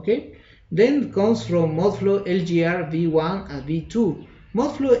 Okay, then comes from MODFLOW LGR v1 and v2.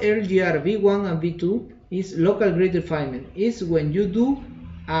 MODFLOW LGR v1 and v2 is local grid refinement. Is when you do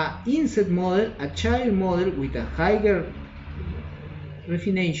a inset model, a child model with a higher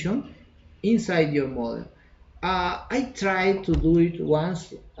refination inside your model. I tried to do it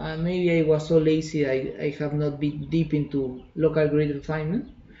once, and maybe I was so lazy I have not been deep into local grid refinement.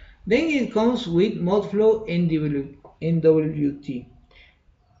 Then it comes with MODFLOW NWT.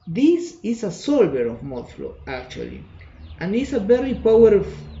 This is a solver of MODFLOW actually, and it's a very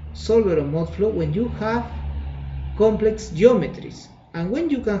powerful solver of MODFLOW when you have complex geometries. And when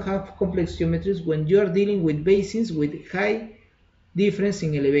you can have complex geometries, when you are dealing with basins with high difference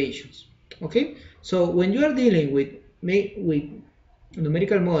in elevations. Okay, so when you are dealing with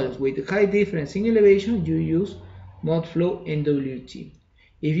numerical models with high difference in elevation, you use MODFLOW NWT.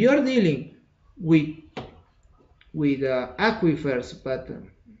 If you are dealing with aquifers, but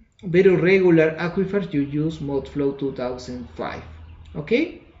very regular aquifers, you use MODFLOW 2005.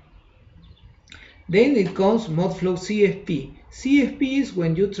 Okay, then it comes MODFLOW CFP. CFP is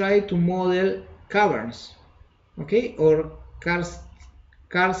when you try to model caverns, okay, or karst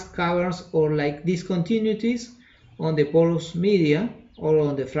caverns, or like discontinuities on the porous media or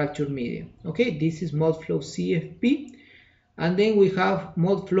on the fractured media. Okay, this is MODFLOW CFP. And then we have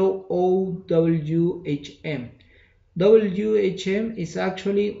MODFLOW OWHM. WHM is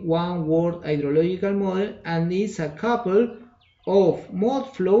actually one word hydrological model, and is a couple of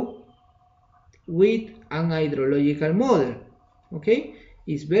MODFLOW with an hydrological model. Okay,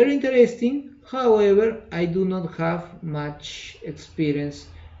 it's very interesting. However, I do not have much experience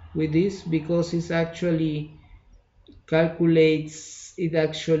with this, because it actually calculates, it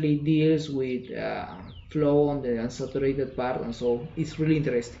actually deals with flow on the unsaturated part, and so it's really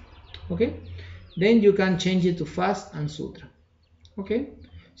interesting. Okay, then you can change it to fast and sutra. Okay,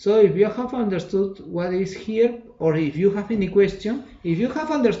 so if you have understood what is here, or if you have any question, if you have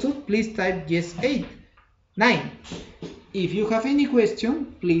understood, please type yes 8. 9. If you have any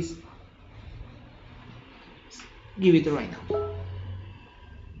question, please give it right now.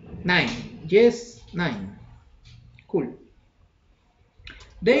 9. Yes, 9. Cool.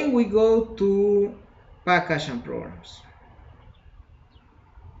 Then we go to package and programs.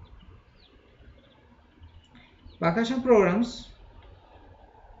 Package and programs.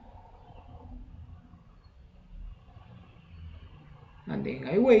 And then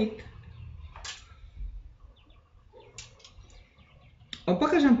I wait. On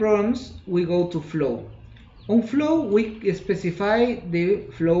package and programs, we go to flow. On flow, we specify the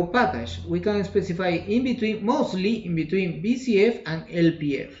flow package. We can specify in between, mostly in between BCF and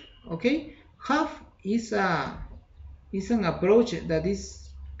LPF. Okay, half is an approach that is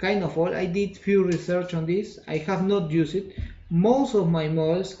kind of old. I did few research on this. I have not used it. Most of my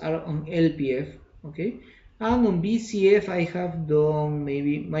models are on LPF. Okay, and on BCF I have done,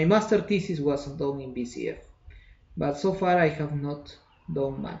 maybe my master thesis was done in BCF, but so far I have not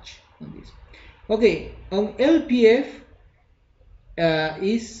done much on this. Okay, on LPF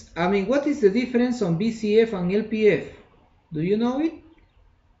what is the difference on BCF and LPF? Do you know it?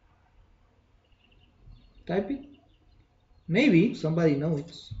 Type it. Maybe somebody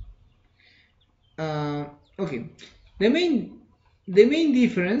knows. Okay, the main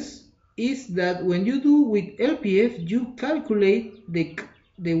difference is that when you do with LPF, you calculate the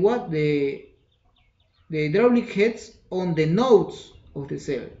hydraulic heads on the nodes of the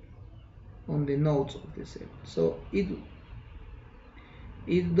cell, So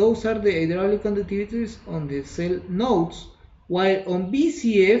those are the hydraulic conductivities on the cell nodes, while on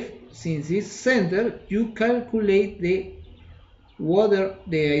BCF, since it's center, you calculate the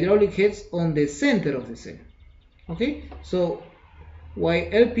hydraulic heads on the center of the cell. Okay, so while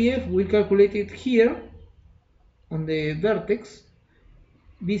LPF will calculate it here on the vertex,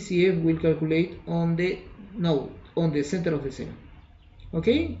 BCF will calculate on the node, on the center of the cell.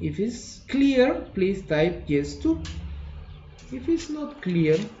 Okay, if it's clear, please type yes too. If it's not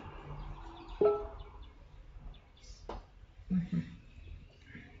clear,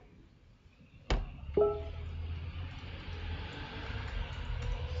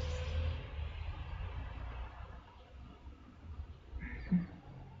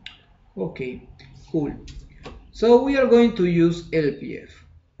 okay, cool. So we are going to use LPF.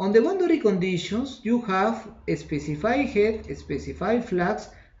 On the boundary conditions, you have a specified head, a specified flux,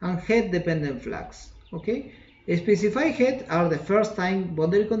 and head-dependent flux. Okay, a specified head are the first time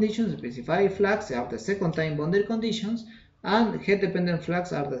boundary conditions, specified flux are the second time boundary conditions, and head-dependent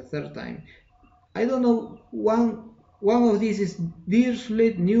flux are the third time. I don't know, one of these is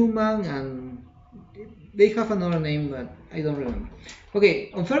Dirichlet, Newman, and they have another name, but I don't remember.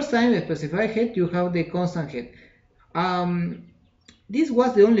 Okay, on first time specified head, you have the constant head. This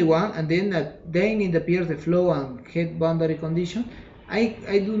was the only one, and then it appears the flow and head boundary condition.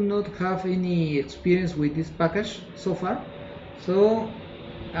 I do not have any experience with this package so far. So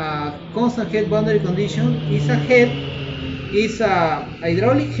constant head boundary condition is a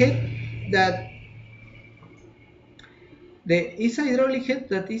hydraulic head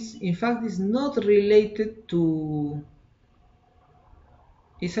that is in fact is not related to.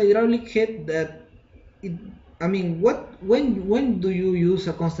 It's a hydraulic head that when do you use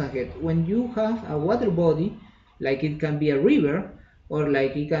a constant head? When you have a water body, like it can be a river or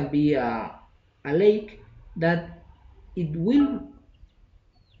like it can be a lake, that it will,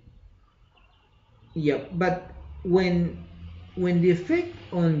 but when the effect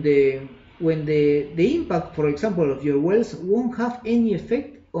on the impact, for example, of your wells won't have any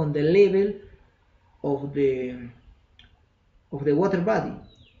effect on the level of the water body.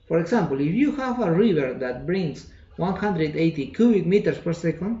 For example, if you have a river that brings 180 cubic meters per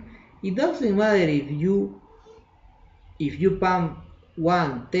second, it doesn't matter if you pump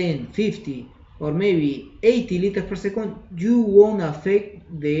 1, 10, 50 or maybe 80 liters per second, you won't affect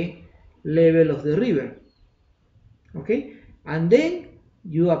the level of the river. Okay, and then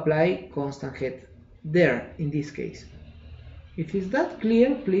you apply constant head there in this case. If it's that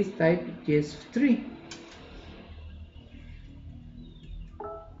clear, please type yes 3.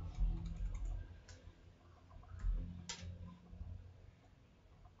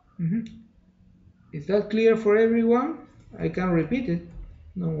 Is that clear for everyone? I can repeat it,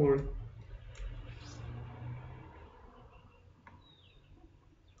 don't worry.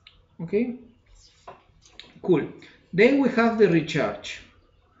 Okay, cool. Then we have the recharge.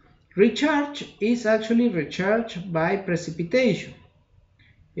 Recharge is actually recharge by precipitation.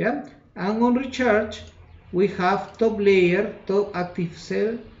 Yeah, and on recharge we have top layer, top active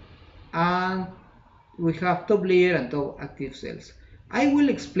cell, and we have top layer and top active cells. I will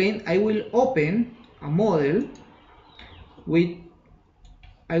explain. I will open a model with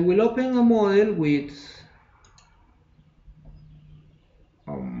I will open a model with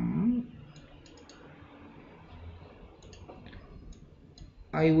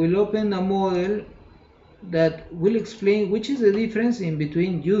that will explain which is the difference in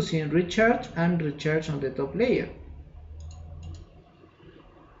between using recharge and recharge on the top layer.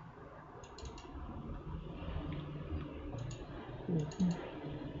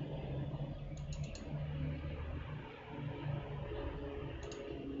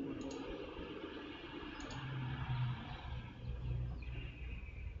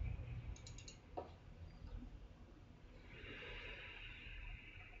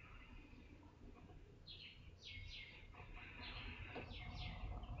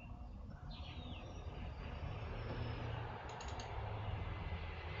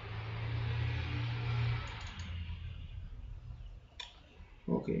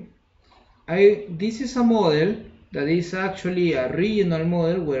 Okay, this is a model that is actually a regional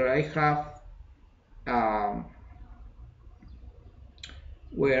model where I have um,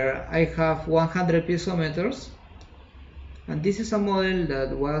 100 piezometers, and this is a model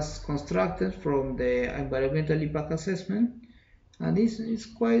that was constructed from the environmental impact assessment, and this is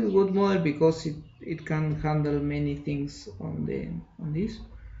quite a good model because it can handle many things on this.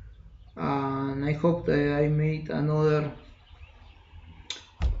 And I hope that I made another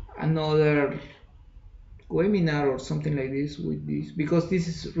webinar or something like this with this, because this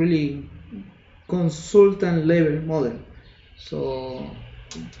is really consultant level model, so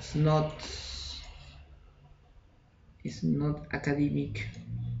it's not academic.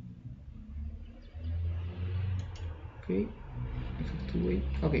 Okay, I have to wait.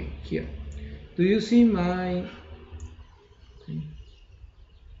 Okay, here, do you see my,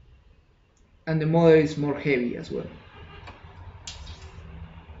 and the model is more heavy as well.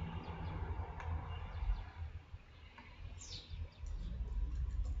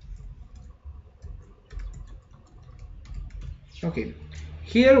 Okay,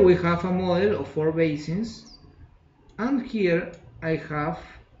 here we have a model of 4 basins, and here I have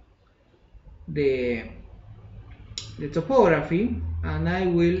the topography, and I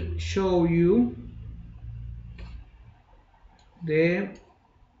will show you the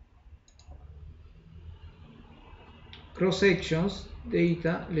cross sections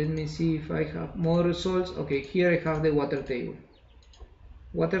data. Let me see if I have more results. Okay, here I have the water table.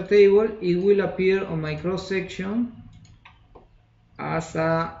 It will appear on my cross section as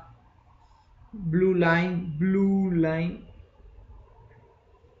a blue line.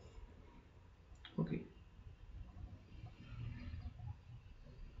 Okay,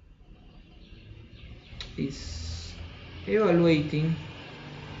 it's evaluating.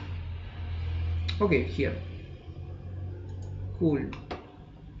 Okay, here, cool.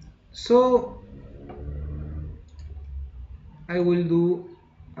 So I will do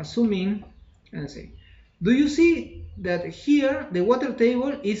a zoom in and say, do you see that here the water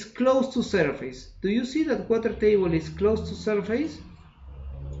table is close to surface? Do you see that water table is close to surface?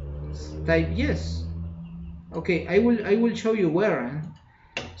 Type yes. Okay, I will show you where.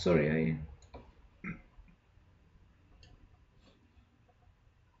 Sorry,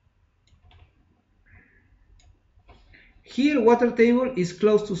 here water table is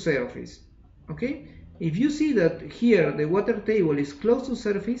close to surface. Okay, if you see that here the water table is close to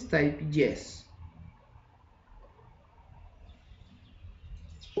surface, type yes.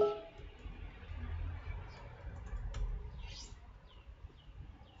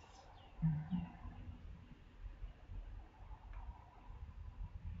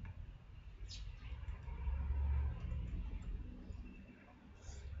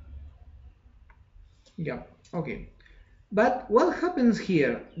 Yeah, okay. But what happens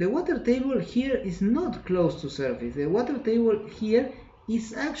here? The water table here is not close to surface. The water table here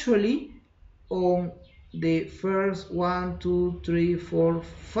is actually on the first 1, 2, 3, 4,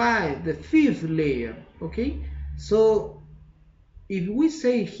 5, the 5th layer. Okay, so if we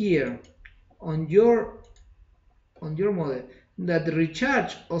say here on your model that the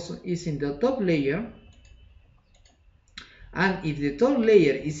recharge also is in the top layer, and if the top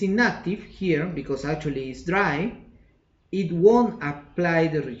layer is inactive here because actually it's dry, it won't apply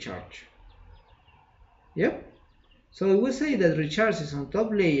the recharge. Yep. So if we say that recharge is on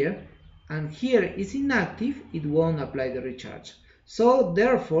top layer and here is inactive, it won't apply the recharge. So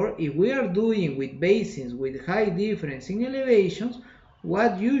therefore, if we are doing with basins with high difference in elevations,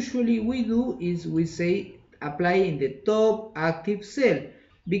 what usually we do is we say apply in the top active cell.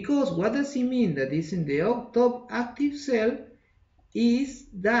 Because what does it mean that is in the top active cell is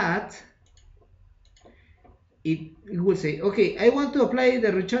that it will say, okay, I want to apply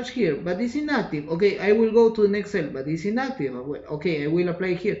the recharge here, but it's inactive. Okay, I will go to the next cell, but it's inactive. Okay, I will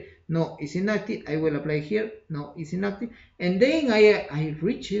apply here. No, it's inactive. I will apply here. No, it's inactive. And then I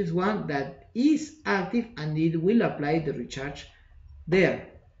reach this one that is active, and it will apply the recharge there.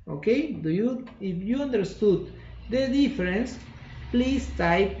 Okay, if you understood the difference, please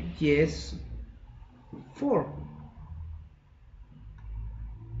type yes 4.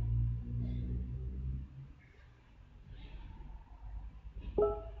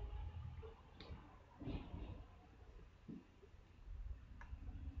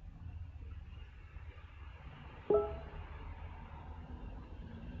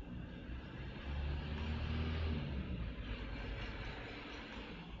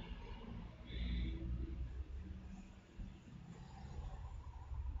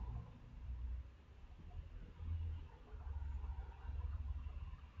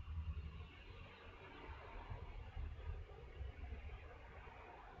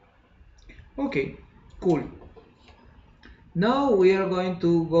 Okay, cool. Now we are going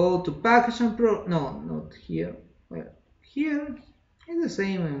to go to package and no, not here. Well, here is the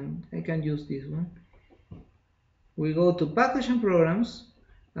same, and I can use this one. We go to package and programs,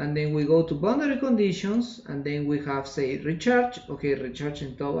 and then we go to boundary conditions, and then we have, say, recharge. Okay, recharge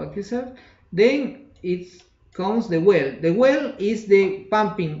and top itself. Then it comes the well. The well is the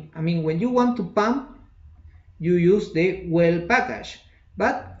pumping. I mean, when you want to pump, you use the well package.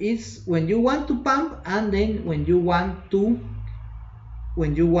 But it's when you want to pump, and then when you want to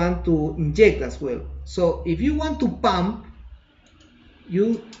inject as well. So if you want to pump,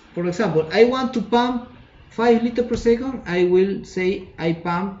 for example, I want to pump 5 liters per second, I will say I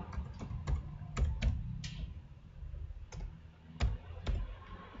pump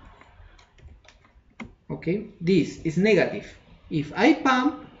okay, this is negative. If I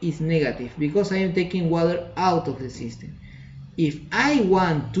pump, it's negative because I am taking water out of the system. If I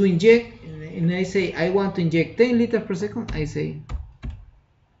want to inject, and I say I want to inject 10 liters per second, I say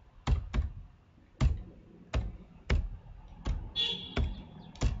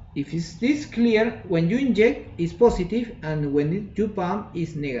if is this clear, when you inject is positive, and when you pump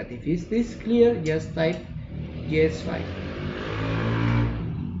is negative. Is this clear? Just type yes 5.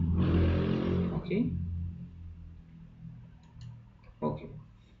 Okay. Okay.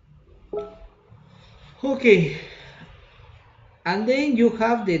 Okay. And then you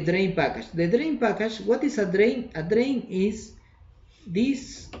have the drain package. The drain package, what is a drain? A drain is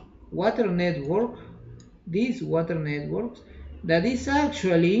this water network, that is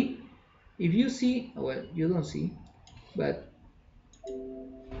actually, if you see, well, you don't see, but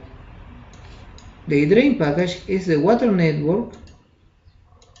the drain package is the water network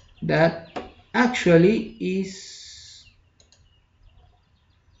that actually is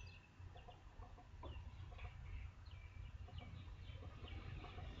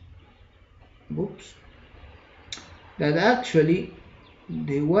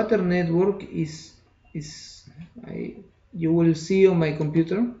the water network is you will see on my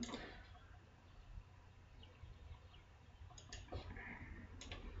computer.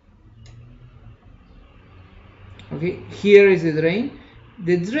 Okay, here is the drain.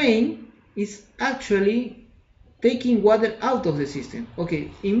 The drain is actually taking water out of the system.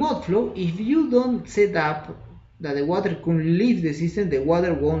 Okay, in MODFLOW, if you don't set up that the water can leave the system, the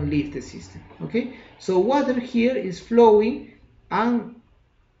water won't leave the system. Okay, so water here is flowing and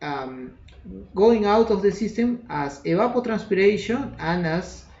going out of the system as evapotranspiration and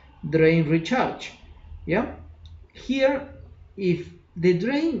as drain recharge. Yeah, here if the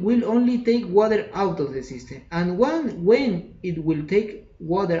drain will only take water out of the system, and when it will take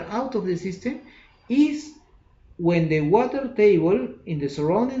water out of the system is when the water table in the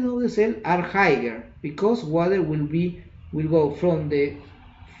surroundings of the cell are higher, because water will go from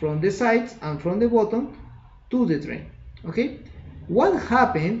the sides and from the bottom to the drain. Okay, what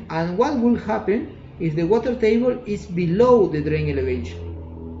happened and what will happen if the water table is below the drain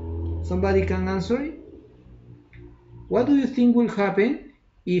elevation? Somebody can answer it? What do you think will happen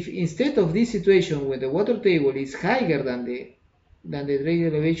if instead of this situation where the water table is higher than the drain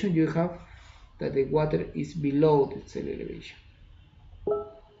elevation, you have that the water is below the cell elevation?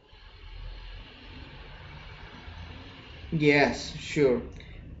 Yes, sure.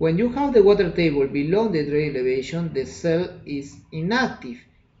 When you have the water table below the drain elevation, the cell is inactive,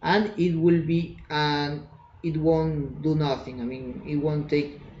 and it won't do nothing. I mean, it won't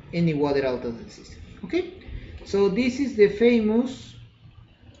take any water out of the system. Okay, so this is the famous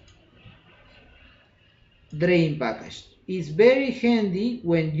drain package. It's very handy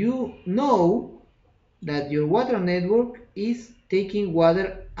when you know that your water network is taking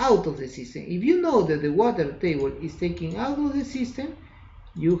water out of the system. If you know that the water table is taking out of the system,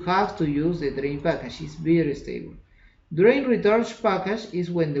 you have to use the drain package. It's very stable. Drain recharge package is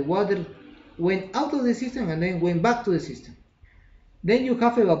when the water went out of the system and then went back to the system. Then you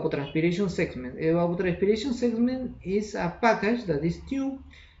have evapotranspiration segment. Evapotranspiration segment is a package that is new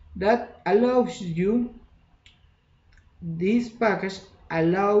that allows you, this package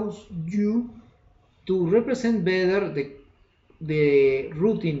allows you to represent better the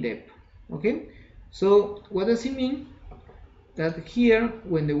routing depth. Okay, so what does it mean? That here,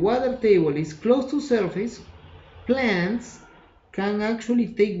 when the water table is close to surface, plants can actually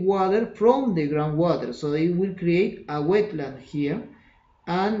take water from the groundwater, so it will create a wetland here,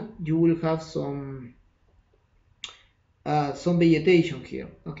 and you will have some vegetation here.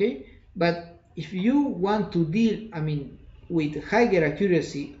 Okay, but if you want to deal, I mean, with higher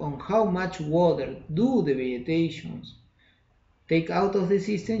accuracy on how much water do the vegetations take out of the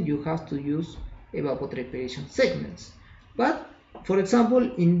system, you have to use evapotranspiration segments. But for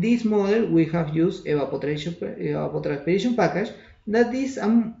example, in this model we have used evapotranspiration package. That is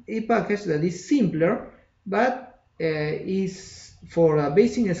a package that is simpler, but is for a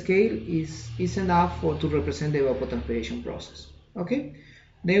basic scale is enough to represent the evapotranspiration process. Okay.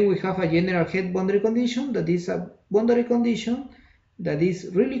 Then we have a general head boundary condition, that is a boundary condition that is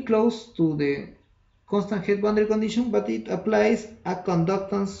really close to the constant head boundary condition, but it applies a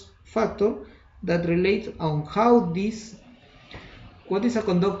conductance factor that relates on how this. What is a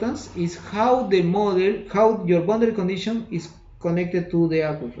conductance? Is how the model, how your boundary condition is connected to the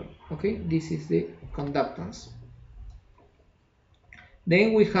aquifer. Okay, this is the conductance.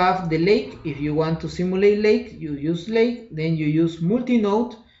 Then we have the lake. If you want to simulate lake, you use lake. Then you use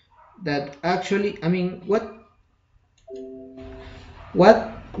multi-node. That actually, I mean, when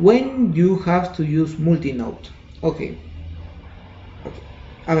you have to use multi-node. Okay.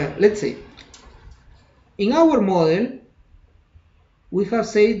 Let's say in our model we have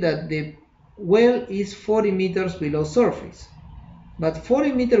said that the well is 40 meters below surface, but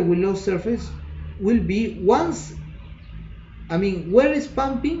 40 meters below surface will be once, I mean, well is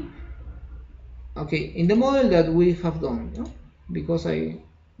pumping. Okay, in the model that we have done, no? Because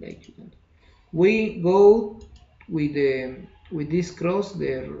we go with this cross,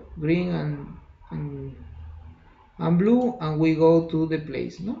 the green and blue, and we go to the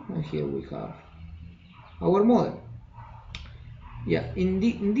place, no? And here we have our model. Yeah,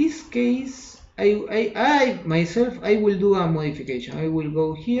 in this case, I myself will do a modification. I will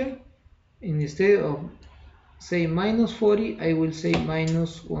go here, and instead of say minus 40, I will say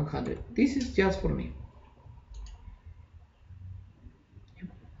minus 100. This is just for me.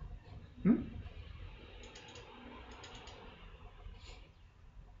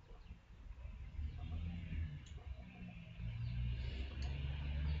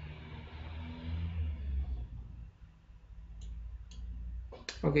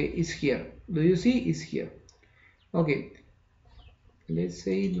 Okay, it's here. Do you see? It's here. Okay, let's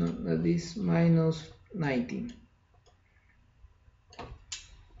say that is minus 19.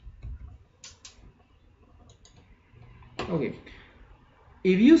 Okay,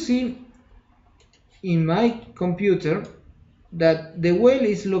 if you see in my computer that the well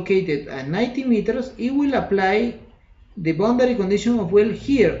is located at 90 meters, it will apply the boundary condition of well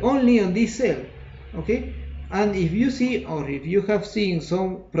here, only on this cell. Okay, and if you see, or if you have seen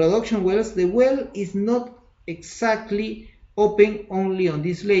some production wells, the well is not exactly open only on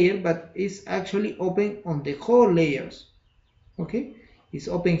this layer, but is actually open on the whole layers. Okay, it's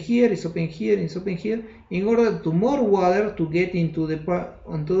open here, it's open here, it's open here, in order to more water to get into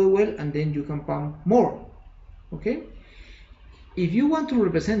onto the well, and then you can pump more. Okay, if you want to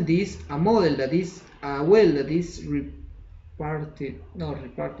represent this, a model that is a well that is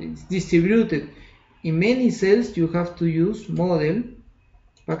distributed in many cells, you have to use model,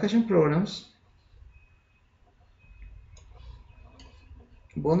 packaging programs,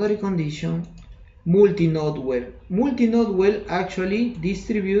 boundary condition, multi-node well. Multi-node well actually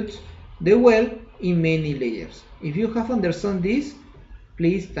distributes the well in many layers. If you have understood this,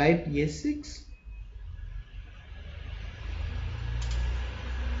 please type yes 6.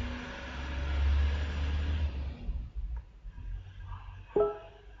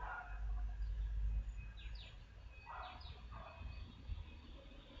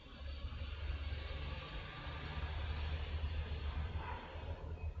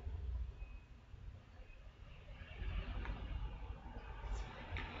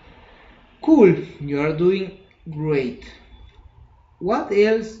 Cool, you are doing great. What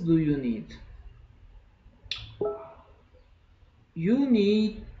else do you need? You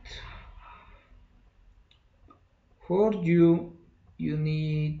need, for you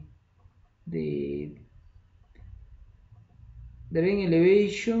need the drain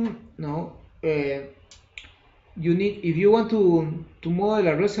elevation. No, you need, if you want to model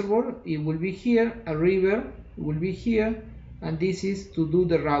a reservoir, it will be here. A river will be here. And this is to do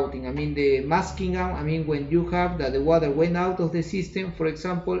the routing, I mean the masking out, I mean when you have that the water went out of the system, for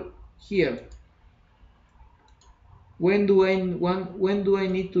example here. When do I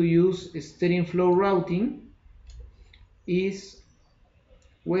need to use steering flow routing? Is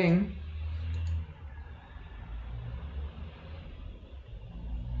when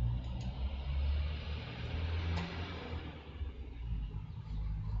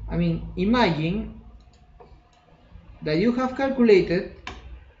I mean, imagine that you have calculated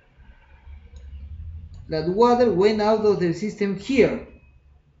that water went out of the system here,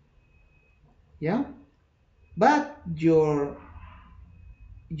 yeah, but your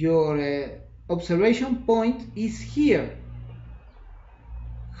observation point is here.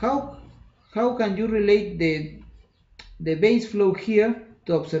 How can you relate the base flow here,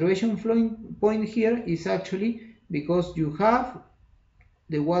 the observation flowing point here is actually because you have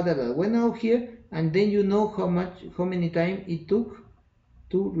the water that went out here, and then you know how many time it took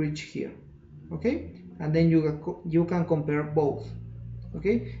to reach here. Okay, and then you can compare both.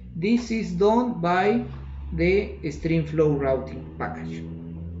 Okay, this is done by the stream flow routing package.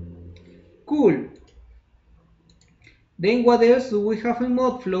 Cool. Then what else do we have in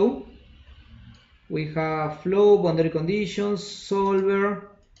MODFLOW? We have flow, boundary conditions, solver,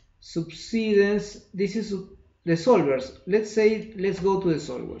 subsidence. This is the solvers. Let's go to the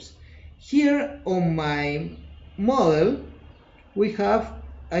solvers. Here on my model,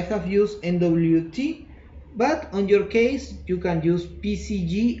 I have used NWT, but on your case, you can use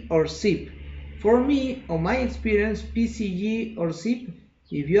PCG or ZIP. For me, on my experience, PCG or ZIP,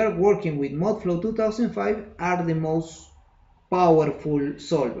 if you are working with MODFLOW 2005, are the most powerful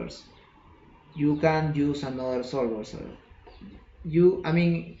solvers. You can use another solver.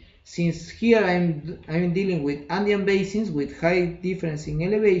 Since here I'm dealing with Andean basins with high difference in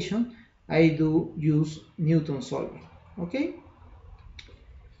elevation, I do use Newton solver. Okay.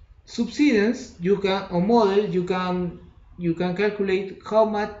 Subsidence, you can on model you can calculate how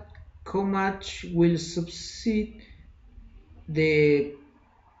much will subside the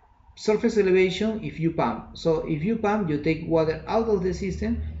surface elevation if you pump. So if you pump, you take water out of the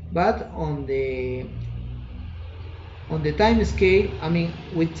system, but on the time scale,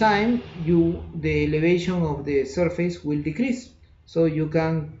 with time, the elevation of the surface will decrease. So you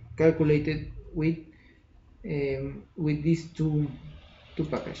can calculate it with these two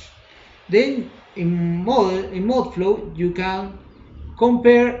packages. Then in MODFLOW, you can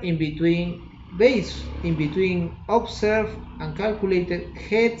compare in between observed and calculated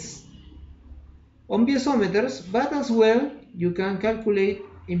heads on piezometers, but as well you can calculate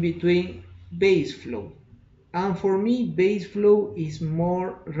in between base flow. And for me, base flow is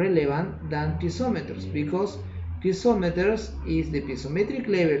more relevant than piezometers, because piezometers is the piezometric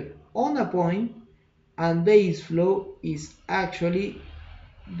level on a point, and base flow is actually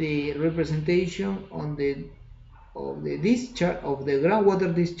the representation of the discharge of the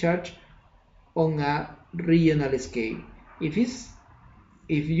groundwater discharge on a regional scale. If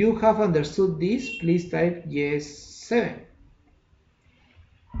you have understood this, please type yes 7.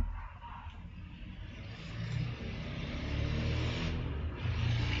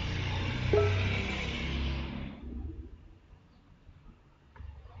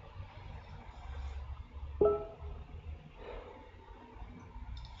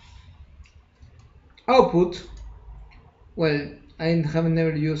 Output, well, I have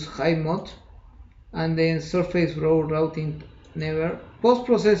never used high mod, and then surface flow routing never.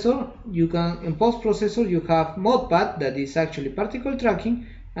 Post-processor, you have MODPATH, that is actually particle tracking,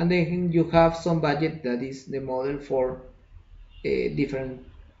 and then you have some budget, that is the model for different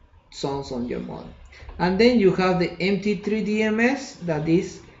zones on your model. And then you have the MT3DMS, that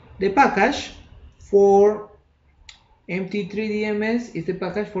is the package for MT3DMS is the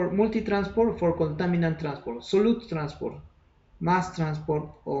package for multi-transport, for contaminant transport, solute transport, mass transport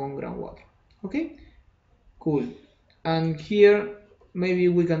on groundwater. Okay, cool. And here maybe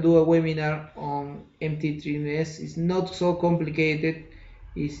we can do a webinar on MT3DMS. It's not so complicated.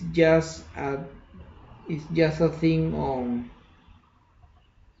 It's just a thing on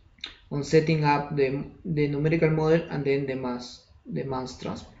setting up the numerical model and then the mass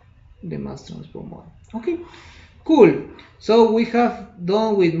transport model. Okay. Cool. So we have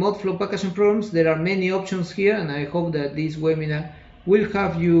done with MODFLOW packaging programs. There are many options here, and I hope that this webinar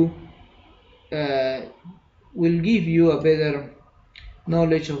will give you a better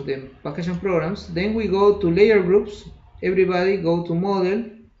knowledge of the packaging programs. Then we go to layer groups. Everybody go to model,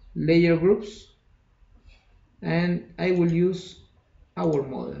 layer groups, and I will use our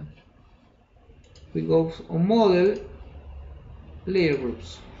model. We go on model, layer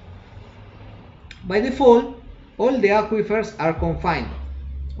groups. By default, all the aquifers are confined.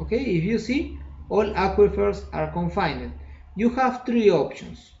 Okay, if you see, all aquifers are confined. You have three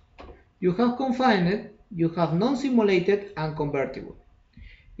options. You have confined, you have non-simulated, and convertible.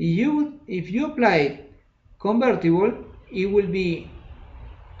 If you apply convertible, it will be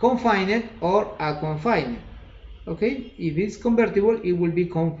confined or unconfined. Okay, if it's convertible, it will be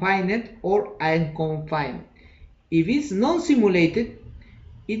confined or unconfined. If it's non-simulated,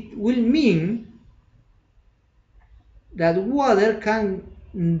 it will mean that water cannot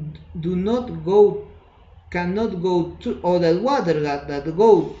go through, or that water that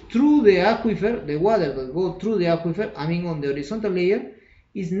go through the aquifer, on the horizontal layer,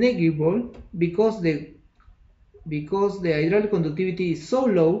 is negligible because the hydraulic conductivity is so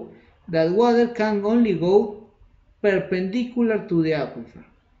low that water can only go perpendicular to the aquifer.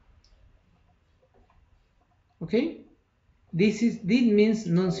 Okay, this means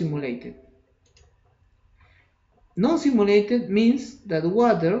non-simulated. Non-simulated means that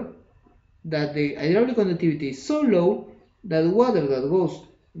the hydraulic conductivity is so low that water that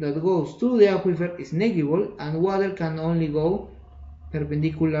goes through the aquifer is negligible, and water can only go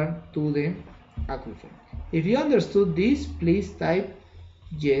perpendicular to the aquifer. If you understood this, please type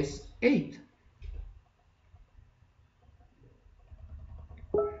yes 8.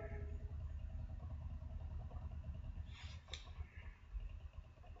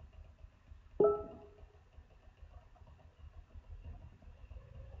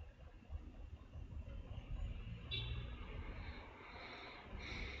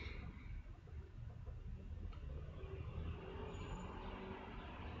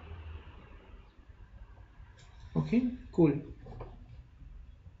 Okay, cool.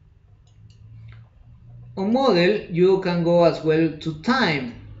 On model, you can go as well to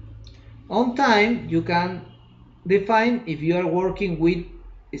time. On time, you can define if you are working with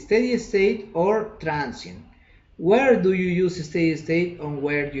steady state or transient. Where do you use steady state and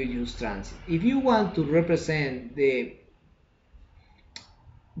where do you use transient? If you want to represent the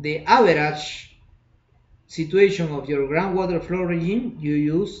average situation of your groundwater flow regime, you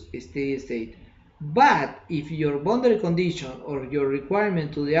use steady state. But if your boundary condition or your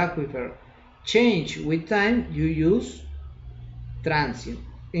requirement to the aquifer change with time, you use transient.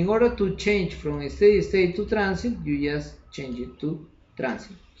 In order to change from steady state to transient, you just change it to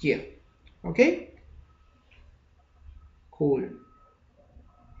transient here. Okay? Cool.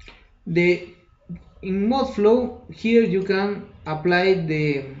 In MODFLOW, here you can apply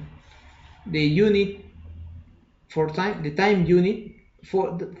the unit for time, the time unit.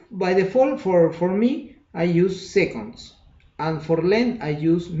 By default, for me, I use seconds, and for length, I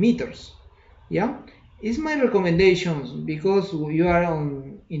use meters. Yeah, it's my recommendations because you are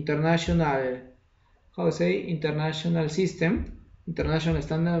on international, international standard system.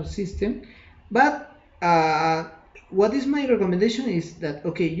 But what is my recommendation is that,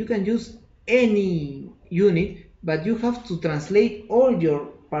 okay, you can use any unit, but you have to translate all your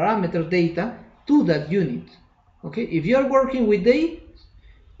parameter data to that unit. Okay, if you are working with days,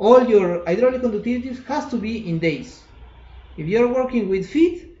 all your hydraulic conductivities has to be in days. If you are working with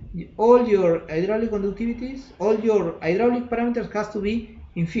feet, all your hydraulic conductivities, all your hydraulic parameters has to be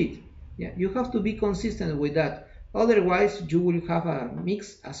in feet. Yeah, you have to be consistent with that. Otherwise, you will have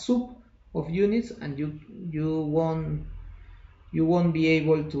a soup of units, and you won't be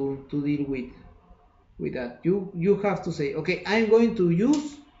able to deal with that. You have to say, okay, I'm going to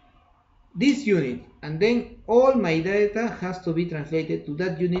use this unit, and then all my data has to be translated to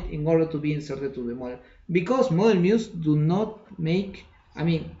that unit in order to be inserted to the model. Because model Muse do not make, I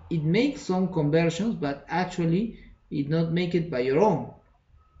mean, it makes some conversions, but actually it not make it by your own,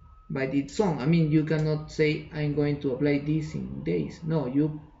 by its own. I mean, you cannot say I'm going to apply this in days. No,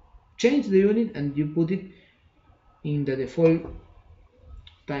 you change the unit and you put it in the default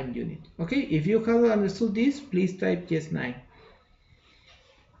time unit. Okay, if you have understood this, please type yes 9.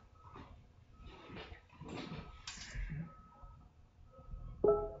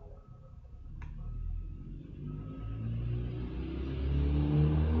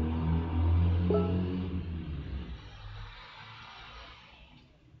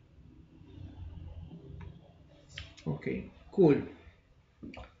 Okay, cool.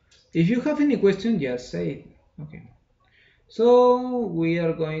 If you have any question, just say it. Okay, so we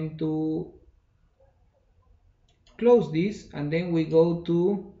are going to close this, and then we go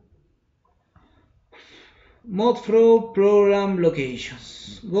to MODFLOW program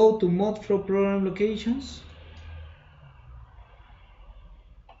locations. Go to MODFLOW program locations.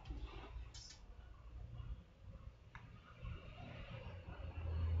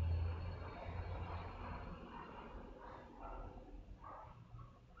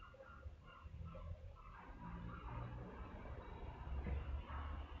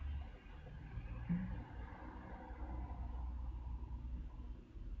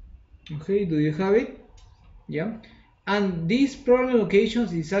 Okay, do you have it? Yeah. And these program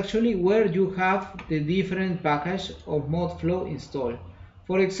locations is actually where you have the different package of MODFLOW installed.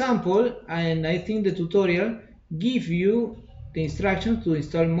 For example, and I think the tutorial give you the instructions to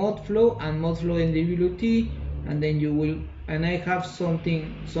install MODFLOW and MODFLOW NWT, and then you will, and I have some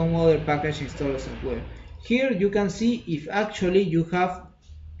other package installed as well. Here you can see if actually you have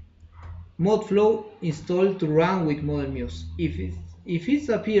MODFLOW installed to run with Model Muse. If it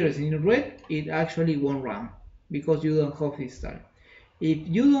appears in red, it actually won't run because you don't have it installed. If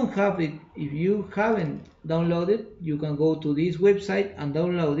you don't have it, if you haven't downloaded, you can go to this website and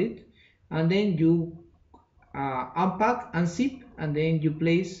download it, and then you unpack and zip, and then you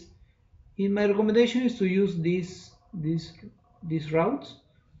place. My recommendation is to use these routes,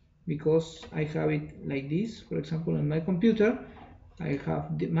 because I have it like this. For example, on my computer I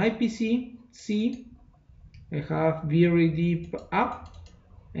have my PC, C, I have very deep app,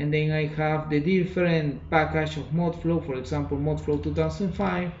 and then I have the different package of MODFLOW, for example MODFLOW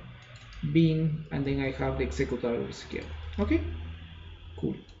 2005, bin, and then I have the executable here. Okay,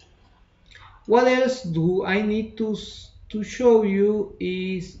 cool. What else do I need to show you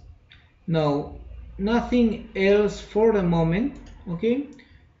is no, nothing else for the moment. Okay,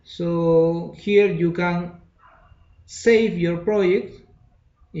 so here you can save your project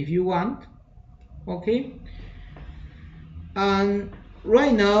if you want. Okay, and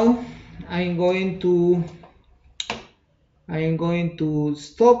right now I'm going to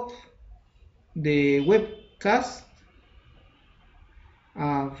stop the webcast,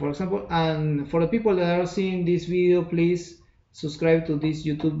 for example, and for the people that are seeing this video, please subscribe to this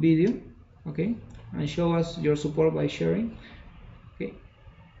YouTube video, okay, and show us your support by sharing.